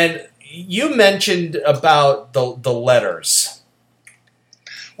 And you mentioned about the letters.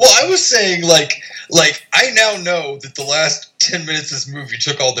 Well, I was saying, like I now know that the last 10 minutes of this movie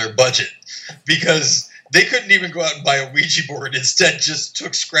took all their budget because they couldn't even go out and buy a Ouija board. Instead, just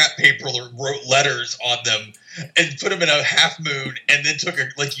took scrap paper or wrote letters on them and put them in a half moon and then took,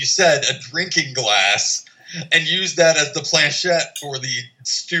 like you said, a drinking glass and used that as the planchette for the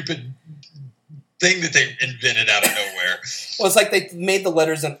stupid thing that they invented out of nowhere. Well, it's like they made the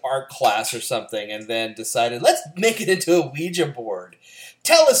letters in art class or something and then decided, let's make it into a Ouija board.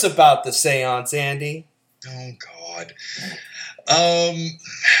 Tell us about the seance, Andy. Oh, God.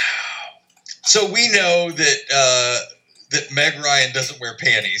 So we know that Meg Ryan doesn't wear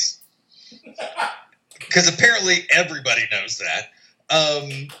panties. Because apparently everybody knows that.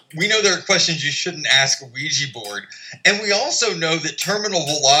 We know there are questions you shouldn't ask a Ouija board. And we also know that terminal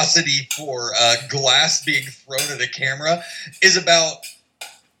velocity for glass being thrown at a camera is about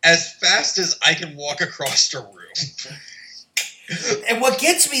as fast as I can walk across a room. And what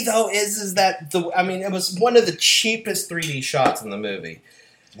gets me, though, is that, it was one of the cheapest 3D shots in the movie.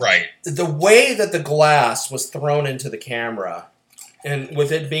 Right. The way that the glass was thrown into the camera, and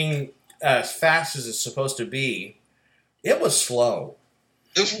with it being as fast as it's supposed to be, it was slow.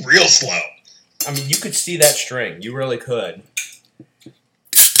 It was real slow. I mean, you could see that string. You really could.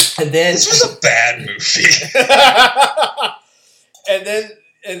 And then this was a bad movie. and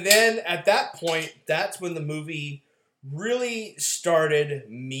then at that point, that's when the movie really started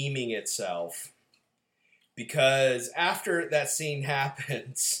memeing itself. Because after that scene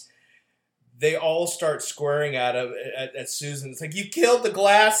happens, they all start squaring at Susan. It's like, you killed the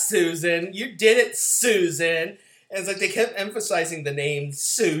glass, Susan. You did it, Susan. And it's like they kept emphasizing the name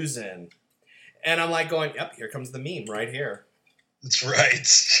Susan. And I'm like going, yep, here comes the meme right here. That's right.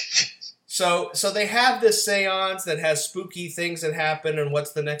 So they have this seance that has spooky things that happen, and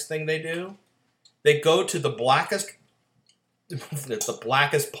what's the next thing they do? They go to the blackest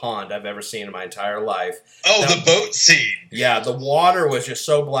pond I've ever seen in my entire life. Oh, the boat scene. Yeah, the water was just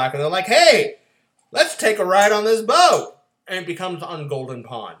so black, and they're like, hey, let's take a ride on this boat. And it becomes on Golden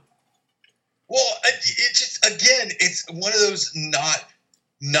Pond. Well, it just, again, it's one of those not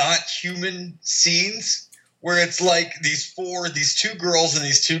human scenes where it's like these two girls and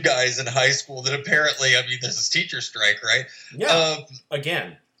these two guys in high school that apparently, there's this teacher strike, right? Yeah,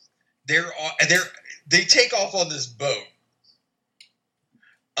 again. They take off on this boat.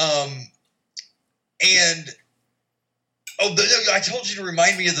 I told you to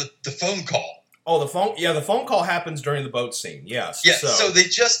remind me of the phone call. Oh, the phone call happens during the boat scene. Yes. Yeah. So they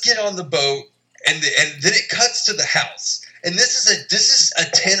just get on the boat, and then it cuts to the house. And this is a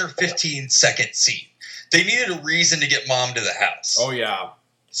 10 or 15 second scene. They needed a reason to get Mom to the house. Oh yeah.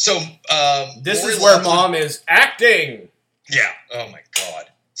 So this is where Mom is acting. Yeah. Oh my God.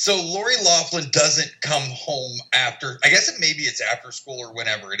 So Lori Laughlin doesn't come home after, I guess maybe it's after school or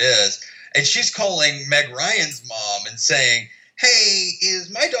whenever it is, and she's calling Meg Ryan's mom and saying, hey, is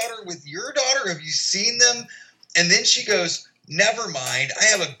my daughter with your daughter? Have you seen them? And then she goes, never mind, I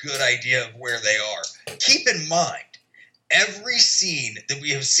have a good idea of where they are. Keep in mind, every scene that we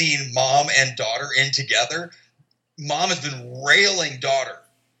have seen mom and daughter in together, mom has been railing daughter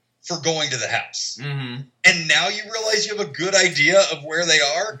for going to the house. Mm-hmm. And now you realize you have a good idea of where they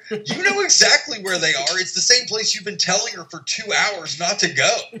are. You know exactly where they are. It's the same place you've been telling her for 2 hours not to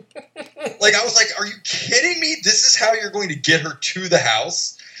go. Like, I was like, are you kidding me? This is how you're going to get her to the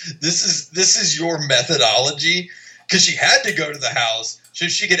house? This is your methodology? Because she had to go to the house so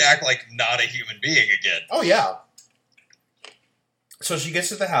she could act like not a human being again. Oh, yeah. So she gets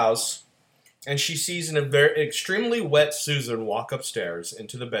to the house, and she sees an extremely wet Susan walk upstairs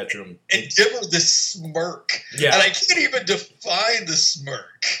into the bedroom. And give her this smirk. Yeah. And I can't even define the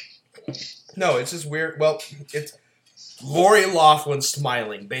smirk. No, it's just weird. Well, it's Lori Laughlin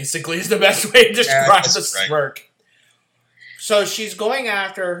smiling, basically, is the best way to describe the smirk. So she's going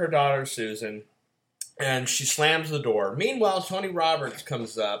after her daughter, Susan, and she slams the door. Meanwhile, Tony Roberts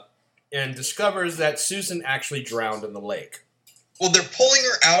comes up and discovers that Susan actually drowned in the lake. Well, they're pulling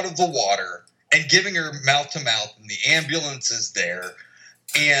her out of the water and giving her mouth-to-mouth, and the ambulance is there.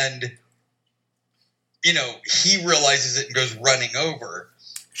 And, you know, he realizes it and goes running over.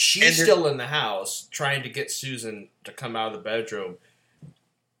 She's still in the house trying to get Susan to come out of the bedroom.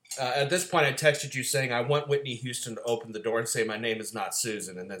 At this point, I texted you saying, I want Whitney Houston to open the door and say, my name is not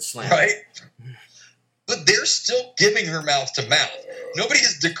Susan, and then slam right? it. But they're still giving her mouth to mouth. Nobody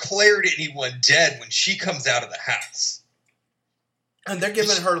has declared anyone dead when she comes out of the house. And they're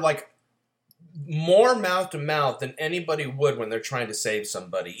giving her, like, more mouth to mouth than anybody would when they're trying to save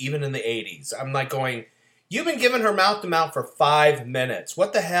somebody, even in the 80s. I'm like going, you've been giving her mouth to mouth for 5 minutes.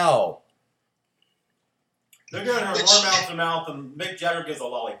 What the hell? They're giving her more mouth to mouth than Mick Jagger gives a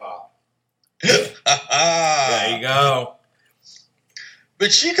lollipop. There you go.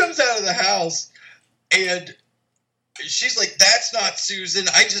 But she comes out of the house and she's like, that's not Susan.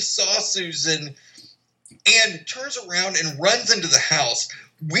 I just saw Susan. And turns around and runs into the house.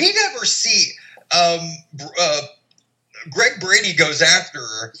 We never see Greg Brady goes after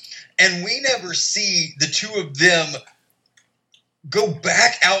her, and we never see the two of them go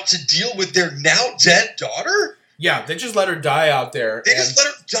back out to deal with their now dead daughter. Yeah, they just let her die out there. They just let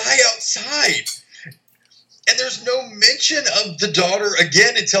her die outside. And there's no mention of the daughter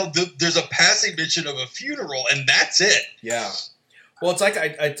again until there's a passing mention of a funeral, and that's it. Yeah. Well, it's like I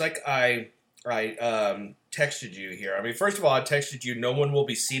texted you here. I mean, first of all, I texted you, no one will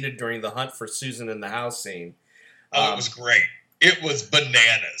be seated during the hunt for Susan in the house scene. It was great. It was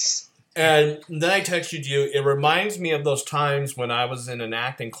bananas. And then I texted you, it reminds me of those times when I was in an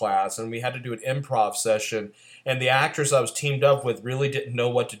acting class and we had to do an improv session, and the actress I was teamed up with really didn't know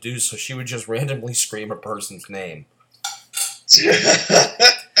what to do, so she would just randomly scream a person's name.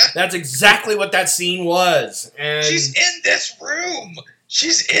 That's exactly what that scene was. And she's in this room.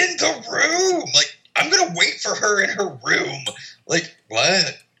 She's in the room. Like, I'm going to wait for her in her room. Like,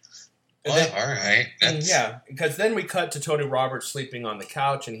 what? Well, all right. Yeah, because then we cut to Tony Roberts sleeping on the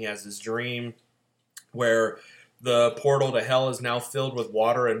couch, and he has this dream where the portal to hell is now filled with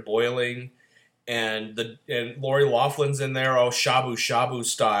water and boiling, and Lori Laughlin's in there, shabu shabu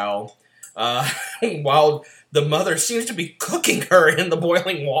style, while the mother seems to be cooking her in the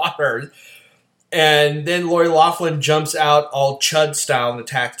boiling water. And then Lori Laughlin jumps out all Chud style and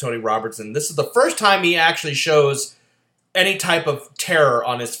attacks Tony Roberts. And this is the first time he actually shows any type of terror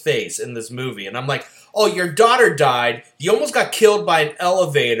on his face in this movie. And I'm like, oh, your daughter died. You almost got killed by an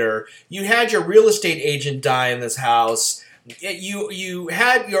elevator. You had your real estate agent die in this house. You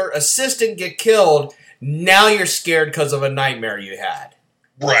had your assistant get killed. Now you're scared because of a nightmare you had.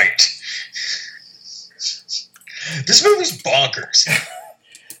 Right. This movie's bonkers.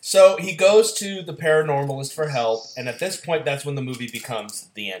 So he goes to the paranormalist for help, and at this point, that's when the movie becomes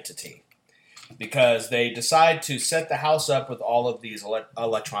The Entity. Because they decide to set the house up with all of these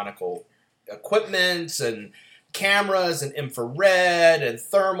electronical equipments and cameras and infrared and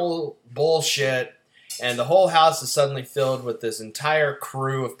thermal bullshit, and the whole house is suddenly filled with this entire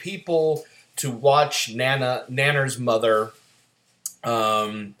crew of people to watch Nanner's mother,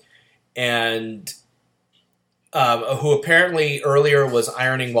 who apparently earlier was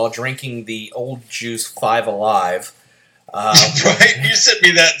ironing while drinking the old juice 5 Alive. Right? You sent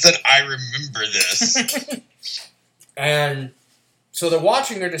me that and said, I remember this. And so they're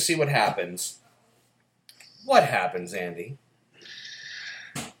watching her to see what happens. What happens, Andy?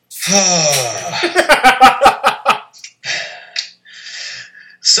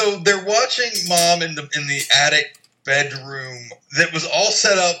 So they're watching Mom in the attic bedroom that was all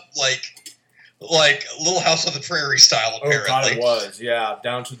set up like Little House on the Prairie style, apparently. Oh, God, it was. Yeah,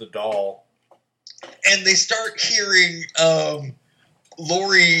 down to the doll. And they start hearing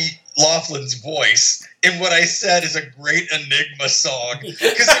Lori Laughlin's voice in what I said is a great Enigma song.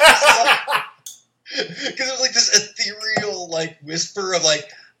 Because it was like this ethereal like whisper of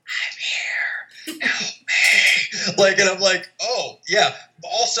like, I'm here, help me. Like, and I'm like, oh, yeah.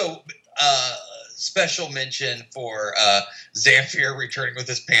 Also, special mention for Zamfir returning with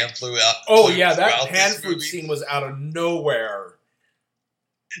his pan flute out. Oh, yeah, that pan flute scene was out of nowhere.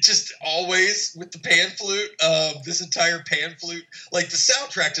 Just always with the pan flute, this entire pan flute. Like, the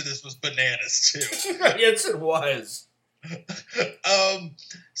soundtrack to this was bananas, too. Yes, it was.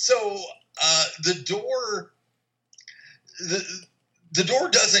 So, the door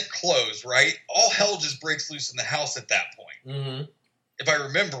doesn't close, right? All hell just breaks loose in the house at that point. Mm-hmm. If I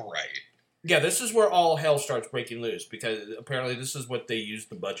remember right. Yeah, this is where all hell starts breaking loose, because apparently this is what they used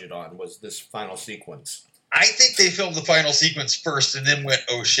the budget on, was this final sequence. I think they filmed the final sequence first and then went,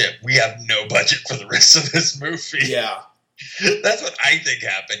 oh shit, we have no budget for the rest of this movie. Yeah. That's what I think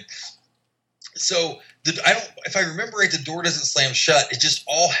happened. So if I remember right, the door doesn't slam shut. It just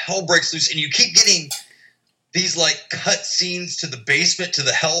all hell breaks loose, and you keep getting these like cut scenes to the basement, to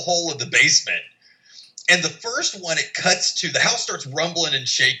the hellhole of the basement. And the first one, it cuts to the house starts rumbling and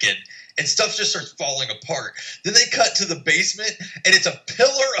shaking, and stuff just starts falling apart. Then they cut to the basement, and it's a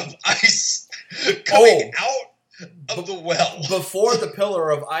pillar of ice coming out of the well. Before the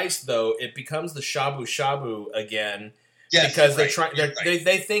pillar of ice, though, it becomes the shabu shabu again. Yes, because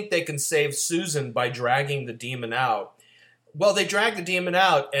they think they can save Susan by dragging the demon out. Well, they drag the demon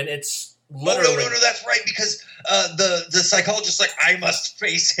out, and it's literally... Oh, no, that's right, because the psychologist's like, I must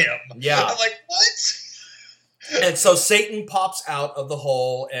face him. Yeah. I'm like, what? And so Satan pops out of the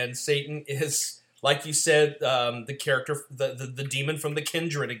hole, and Satan is, like you said, the character, the demon from the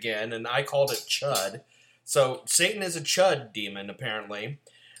Kindred again, and I called it Chud. So Satan is a Chud demon, apparently.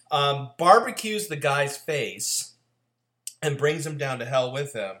 Barbecues the guy's face and brings him down to hell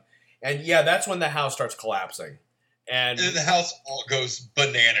with him. And yeah, that's when the house starts collapsing. And then the house all goes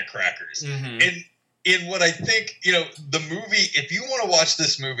banana crackers. Mm-hmm. In what I think, the movie, if you want to watch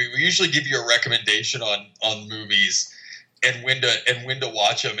this movie, we usually give you a recommendation on movies and when to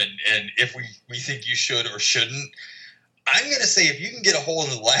watch them and if we think you should or shouldn't. I'm going to say if you can get a hold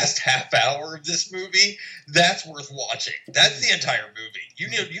of the last half hour of this movie, that's worth watching. That's the entire movie. You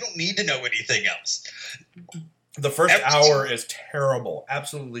don't need to know anything else. The first hour is terrible,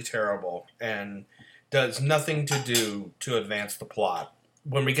 absolutely terrible, and does nothing to do to advance the plot.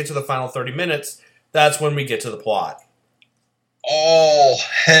 When we get to the final 30 minutes, that's when we get to the plot. All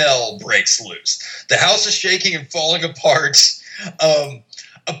hell breaks loose. The house is shaking and falling apart.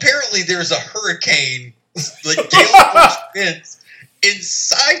 Apparently, there's a hurricane, like gale force winds,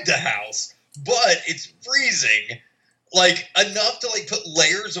 inside the house, but it's freezing, like enough to like put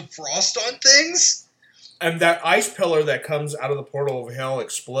layers of frost on things. And that ice pillar that comes out of the portal of hell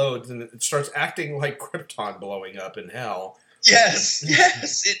explodes, and it starts acting like Krypton blowing up in hell. Yes,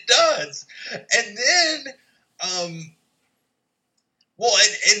 it does. And then,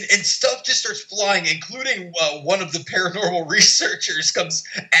 and stuff just starts flying, including one of the paranormal researchers comes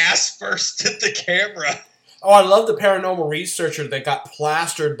ass first at the camera. Oh, I love the paranormal researcher that got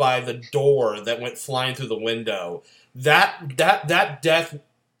plastered by the door that went flying through the window. That death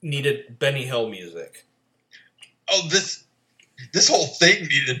needed Benny Hill music. Oh, this whole thing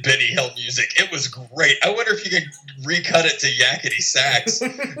needed Benny Hill music. It was great. I wonder if you can recut it to yakety sax.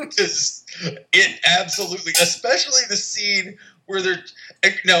 Because it absolutely, especially the scene where they're...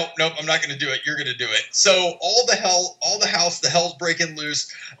 No, I'm not going to do it. You're going to do it. So the hell's breaking loose.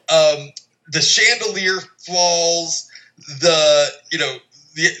 The chandelier falls. Their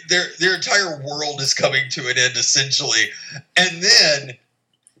entire world is coming to an end, essentially. And then...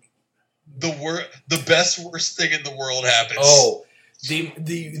 the worst thing in the world happens. Oh,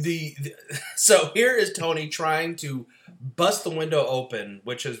 so here is Tony trying to bust the window open,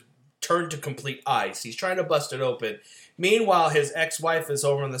 which has turned to complete ice. He's trying to bust it open. Meanwhile, his ex-wife is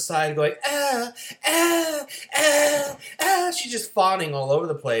over on the side going, she's just fawning all over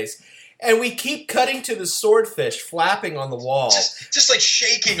the place. And we keep cutting to the swordfish flapping on the wall. Just like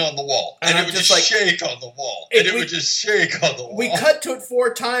shaking on the wall. And it would just shake on the wall. Would just shake on the wall. We cut to it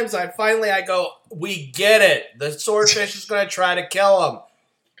 4 times. I go, we get it. The swordfish is going to try to kill him.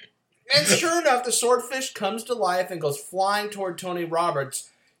 And sure enough, the swordfish comes to life and goes flying toward Tony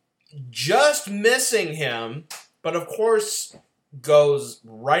Roberts, just missing him. But of course, goes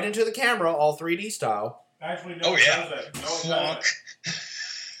right into the camera, all 3D style. Actually, no, oh, yeah. It doesn't.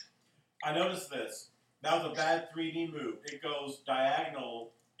 I noticed this. That was a bad 3D move. It goes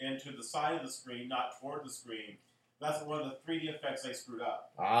diagonal into the side of the screen, not toward the screen. That's one of the 3D effects they screwed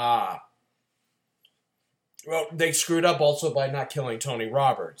up. Ah. Well, they screwed up also by not killing Tony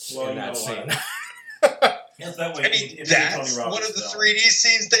Roberts in that scene. Yes, that way. I mean, that's one of the 3D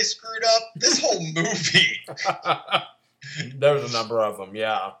scenes they screwed up. This whole movie. There was a number of them,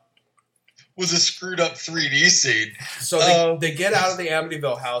 yeah. Was a screwed up 3D scene. So they get out of the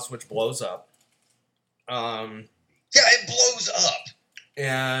Amityville house, which blows up. Yeah, it blows up.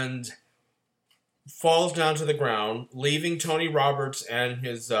 And falls down to the ground, leaving Tony Roberts and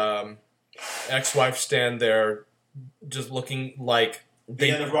his ex-wife stand there just looking like...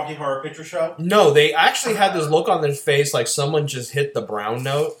 The end of Rocky Horror Picture Show? No, they actually had this look on their face like someone just hit the brown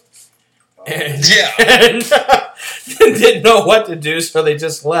note. And, and didn't know what to do, so they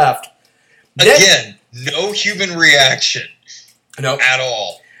just left. Again, no human reaction. No. At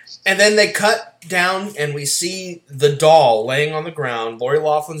all. And then they cut down, and we see the doll laying on the ground, Lori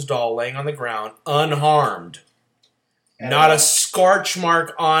Loughlin's doll laying on the ground, unharmed. Annabelle. Not a scorch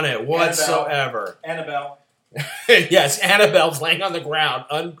mark on it whatsoever. Annabelle. Yes, Annabelle's laying on the ground,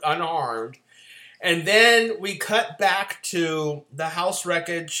 unharmed. And then we cut back to the house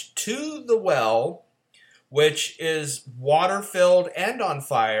wreckage to the well, which is water-filled and on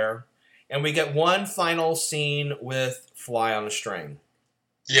fire. And we get one final scene with Fly on a String.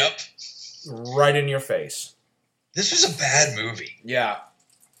 Yep. Right in your face. This was a bad movie. Yeah.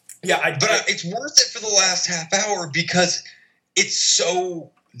 Yeah, but it's worth it for the last half hour because it's so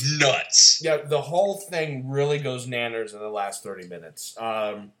nuts. Yeah, the whole thing really goes nanners in the last 30 minutes.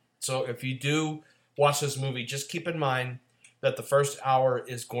 So if you do watch this movie, just keep in mind that the first hour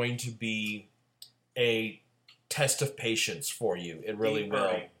is going to be a test of patience for you. It really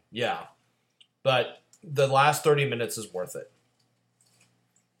will. Yeah. But the last 30 minutes is worth it.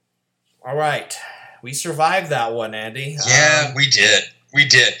 All right. We survived that one, Andy. Yeah, we did. We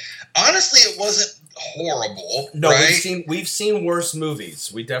did. Honestly, it wasn't horrible. No, right? we've seen worse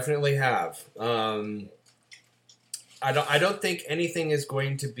movies. We definitely have. I don't think anything is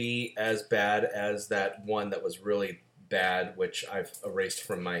going to be as bad as that one that was really bad, which I've erased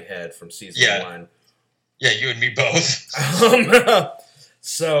from my head from season 1. Yeah, you and me both.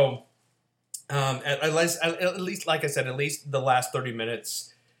 So, at least, like I said, at least the last 30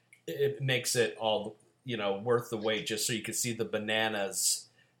 minutes, it makes it all worth the wait, just so you can see the bananas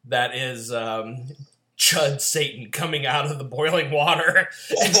that is Chud Satan coming out of the boiling water.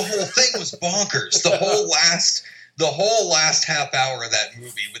 Oh, the whole thing was bonkers. The whole last half hour of that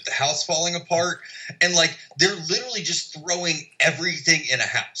movie with the house falling apart, and they're literally just throwing everything in a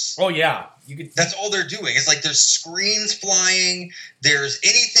house. Oh yeah, that's all they're doing. It's like there's screens flying. There's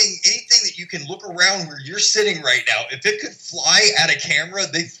anything that you can look around where you're sitting right now. If it could fly at a camera,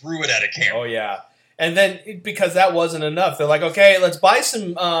 they threw it at a camera. Oh yeah. And then, because that wasn't enough, they're like, okay, let's buy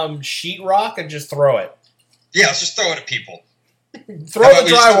some sheetrock and just throw it. Yeah, let's just throw it at people. Throw the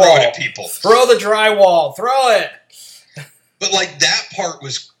drywall. Throw it at people. Throw the drywall. Throw it. But that part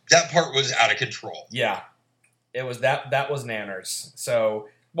was out of control. Yeah, it was that was nanners. So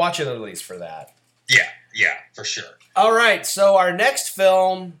watch it at least for that. Yeah, for sure. All right, so our next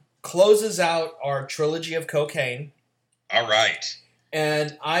film closes out our trilogy of cocaine. All right.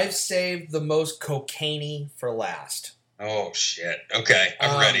 And I've saved the most cocaine-y for last. Oh, shit. Okay,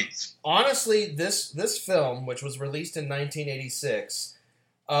 I'm ready. Honestly, this film, which was released in 1986,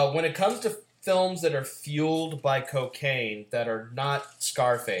 when it comes to films that are fueled by cocaine, that are not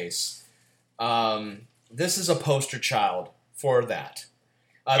Scarface, this is a poster child for that.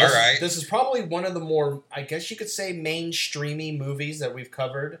 This is probably one of the more, I guess you could say, mainstreamy movies that we've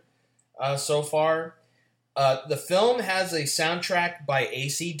covered so far. The film has a soundtrack by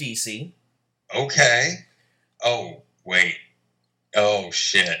AC/DC. Okay. Oh, wait. Oh,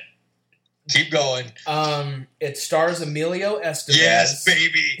 shit. Keep going. It stars Emilio Estevez. Yes,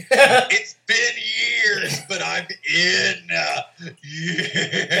 baby. It's been years, but I'm in. Yeah.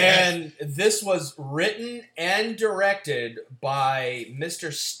 And this was written and directed by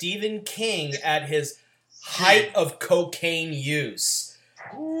Mr. Stephen King at his height of cocaine use.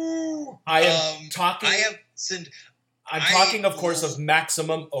 Ooh, I'm talking, of course, of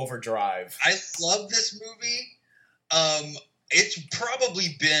Maximum Overdrive. I love this movie. It's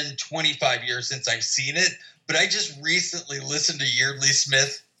probably been 25 years since I've seen it, but I just recently listened to Yeardley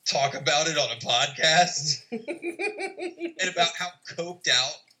Smith talk about it on a podcast and about how coked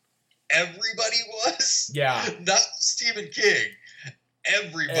out everybody was. Yeah. Not Stephen King.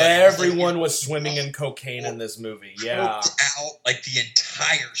 Everyone was swimming in cocaine in this movie. Yeah. Coked out like the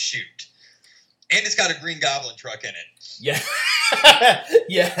entire shoot. And it's got a Green Goblin truck in it. Yeah.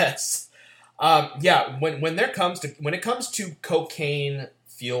 Yes. When it comes to cocaine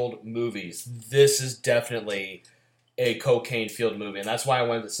fueled movies, this is definitely a cocaine fueled movie, and that's why I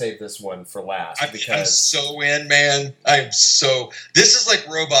wanted to save this one for last. I'm so in, man. This is like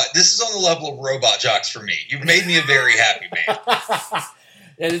Robot. This is on the level of Robot Jocks for me. You've made me a very happy man.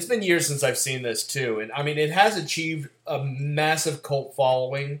 And it's been years since I've seen this too, and I mean it has achieved a massive cult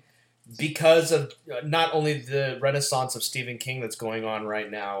following because of not only the renaissance of Stephen King that's going on right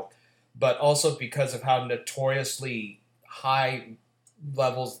now, but also because of how notoriously high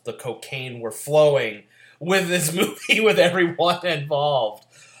levels the cocaine were flowing with this movie, with everyone involved.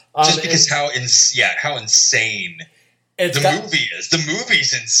 Just because how insane the movie is. The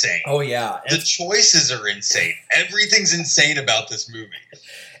movie's insane. Oh, yeah. The choices are insane. Everything's insane about this movie.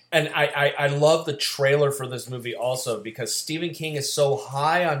 And I love the trailer for this movie also because Stephen King is so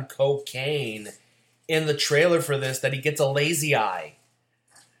high on cocaine in the trailer for this that he gets a lazy eye.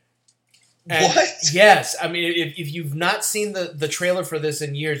 And what? Yes. I mean, if you've not seen the trailer for this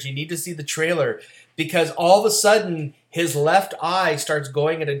in years, you need to see the trailer because all of a sudden his left eye starts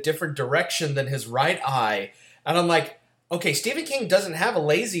going in a different direction than his right eye. And I'm like, okay, Stephen King doesn't have a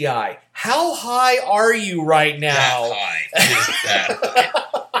lazy eye. How high are you right now? That high. It is that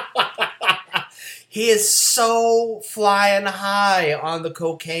high. He is so flying high on the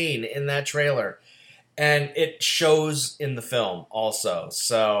cocaine in that trailer. And it shows in the film also.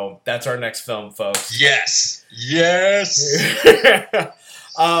 So that's our next film, folks. Yes. Yes.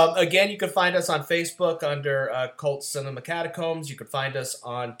 Again, you can find us on Facebook under Cult Cinema Catacombs. You can find us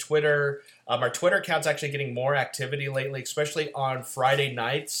on Twitter. Our Twitter account's actually getting more activity lately, especially on Friday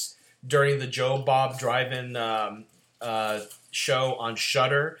nights during the Joe Bob Drive-In show on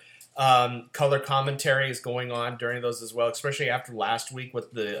Shudder. Color commentary is going on during those as well, especially after last week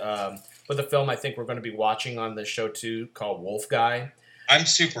with the film I think we're going to be watching on the show too, called Wolf Guy. I'm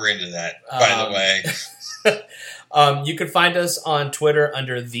super into that, by the way. You can find us on Twitter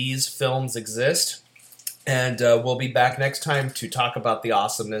under These Films Exist. And we'll be back next time to talk about the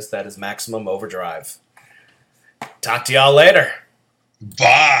awesomeness that is Maximum Overdrive. Talk to y'all later.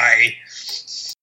 Bye.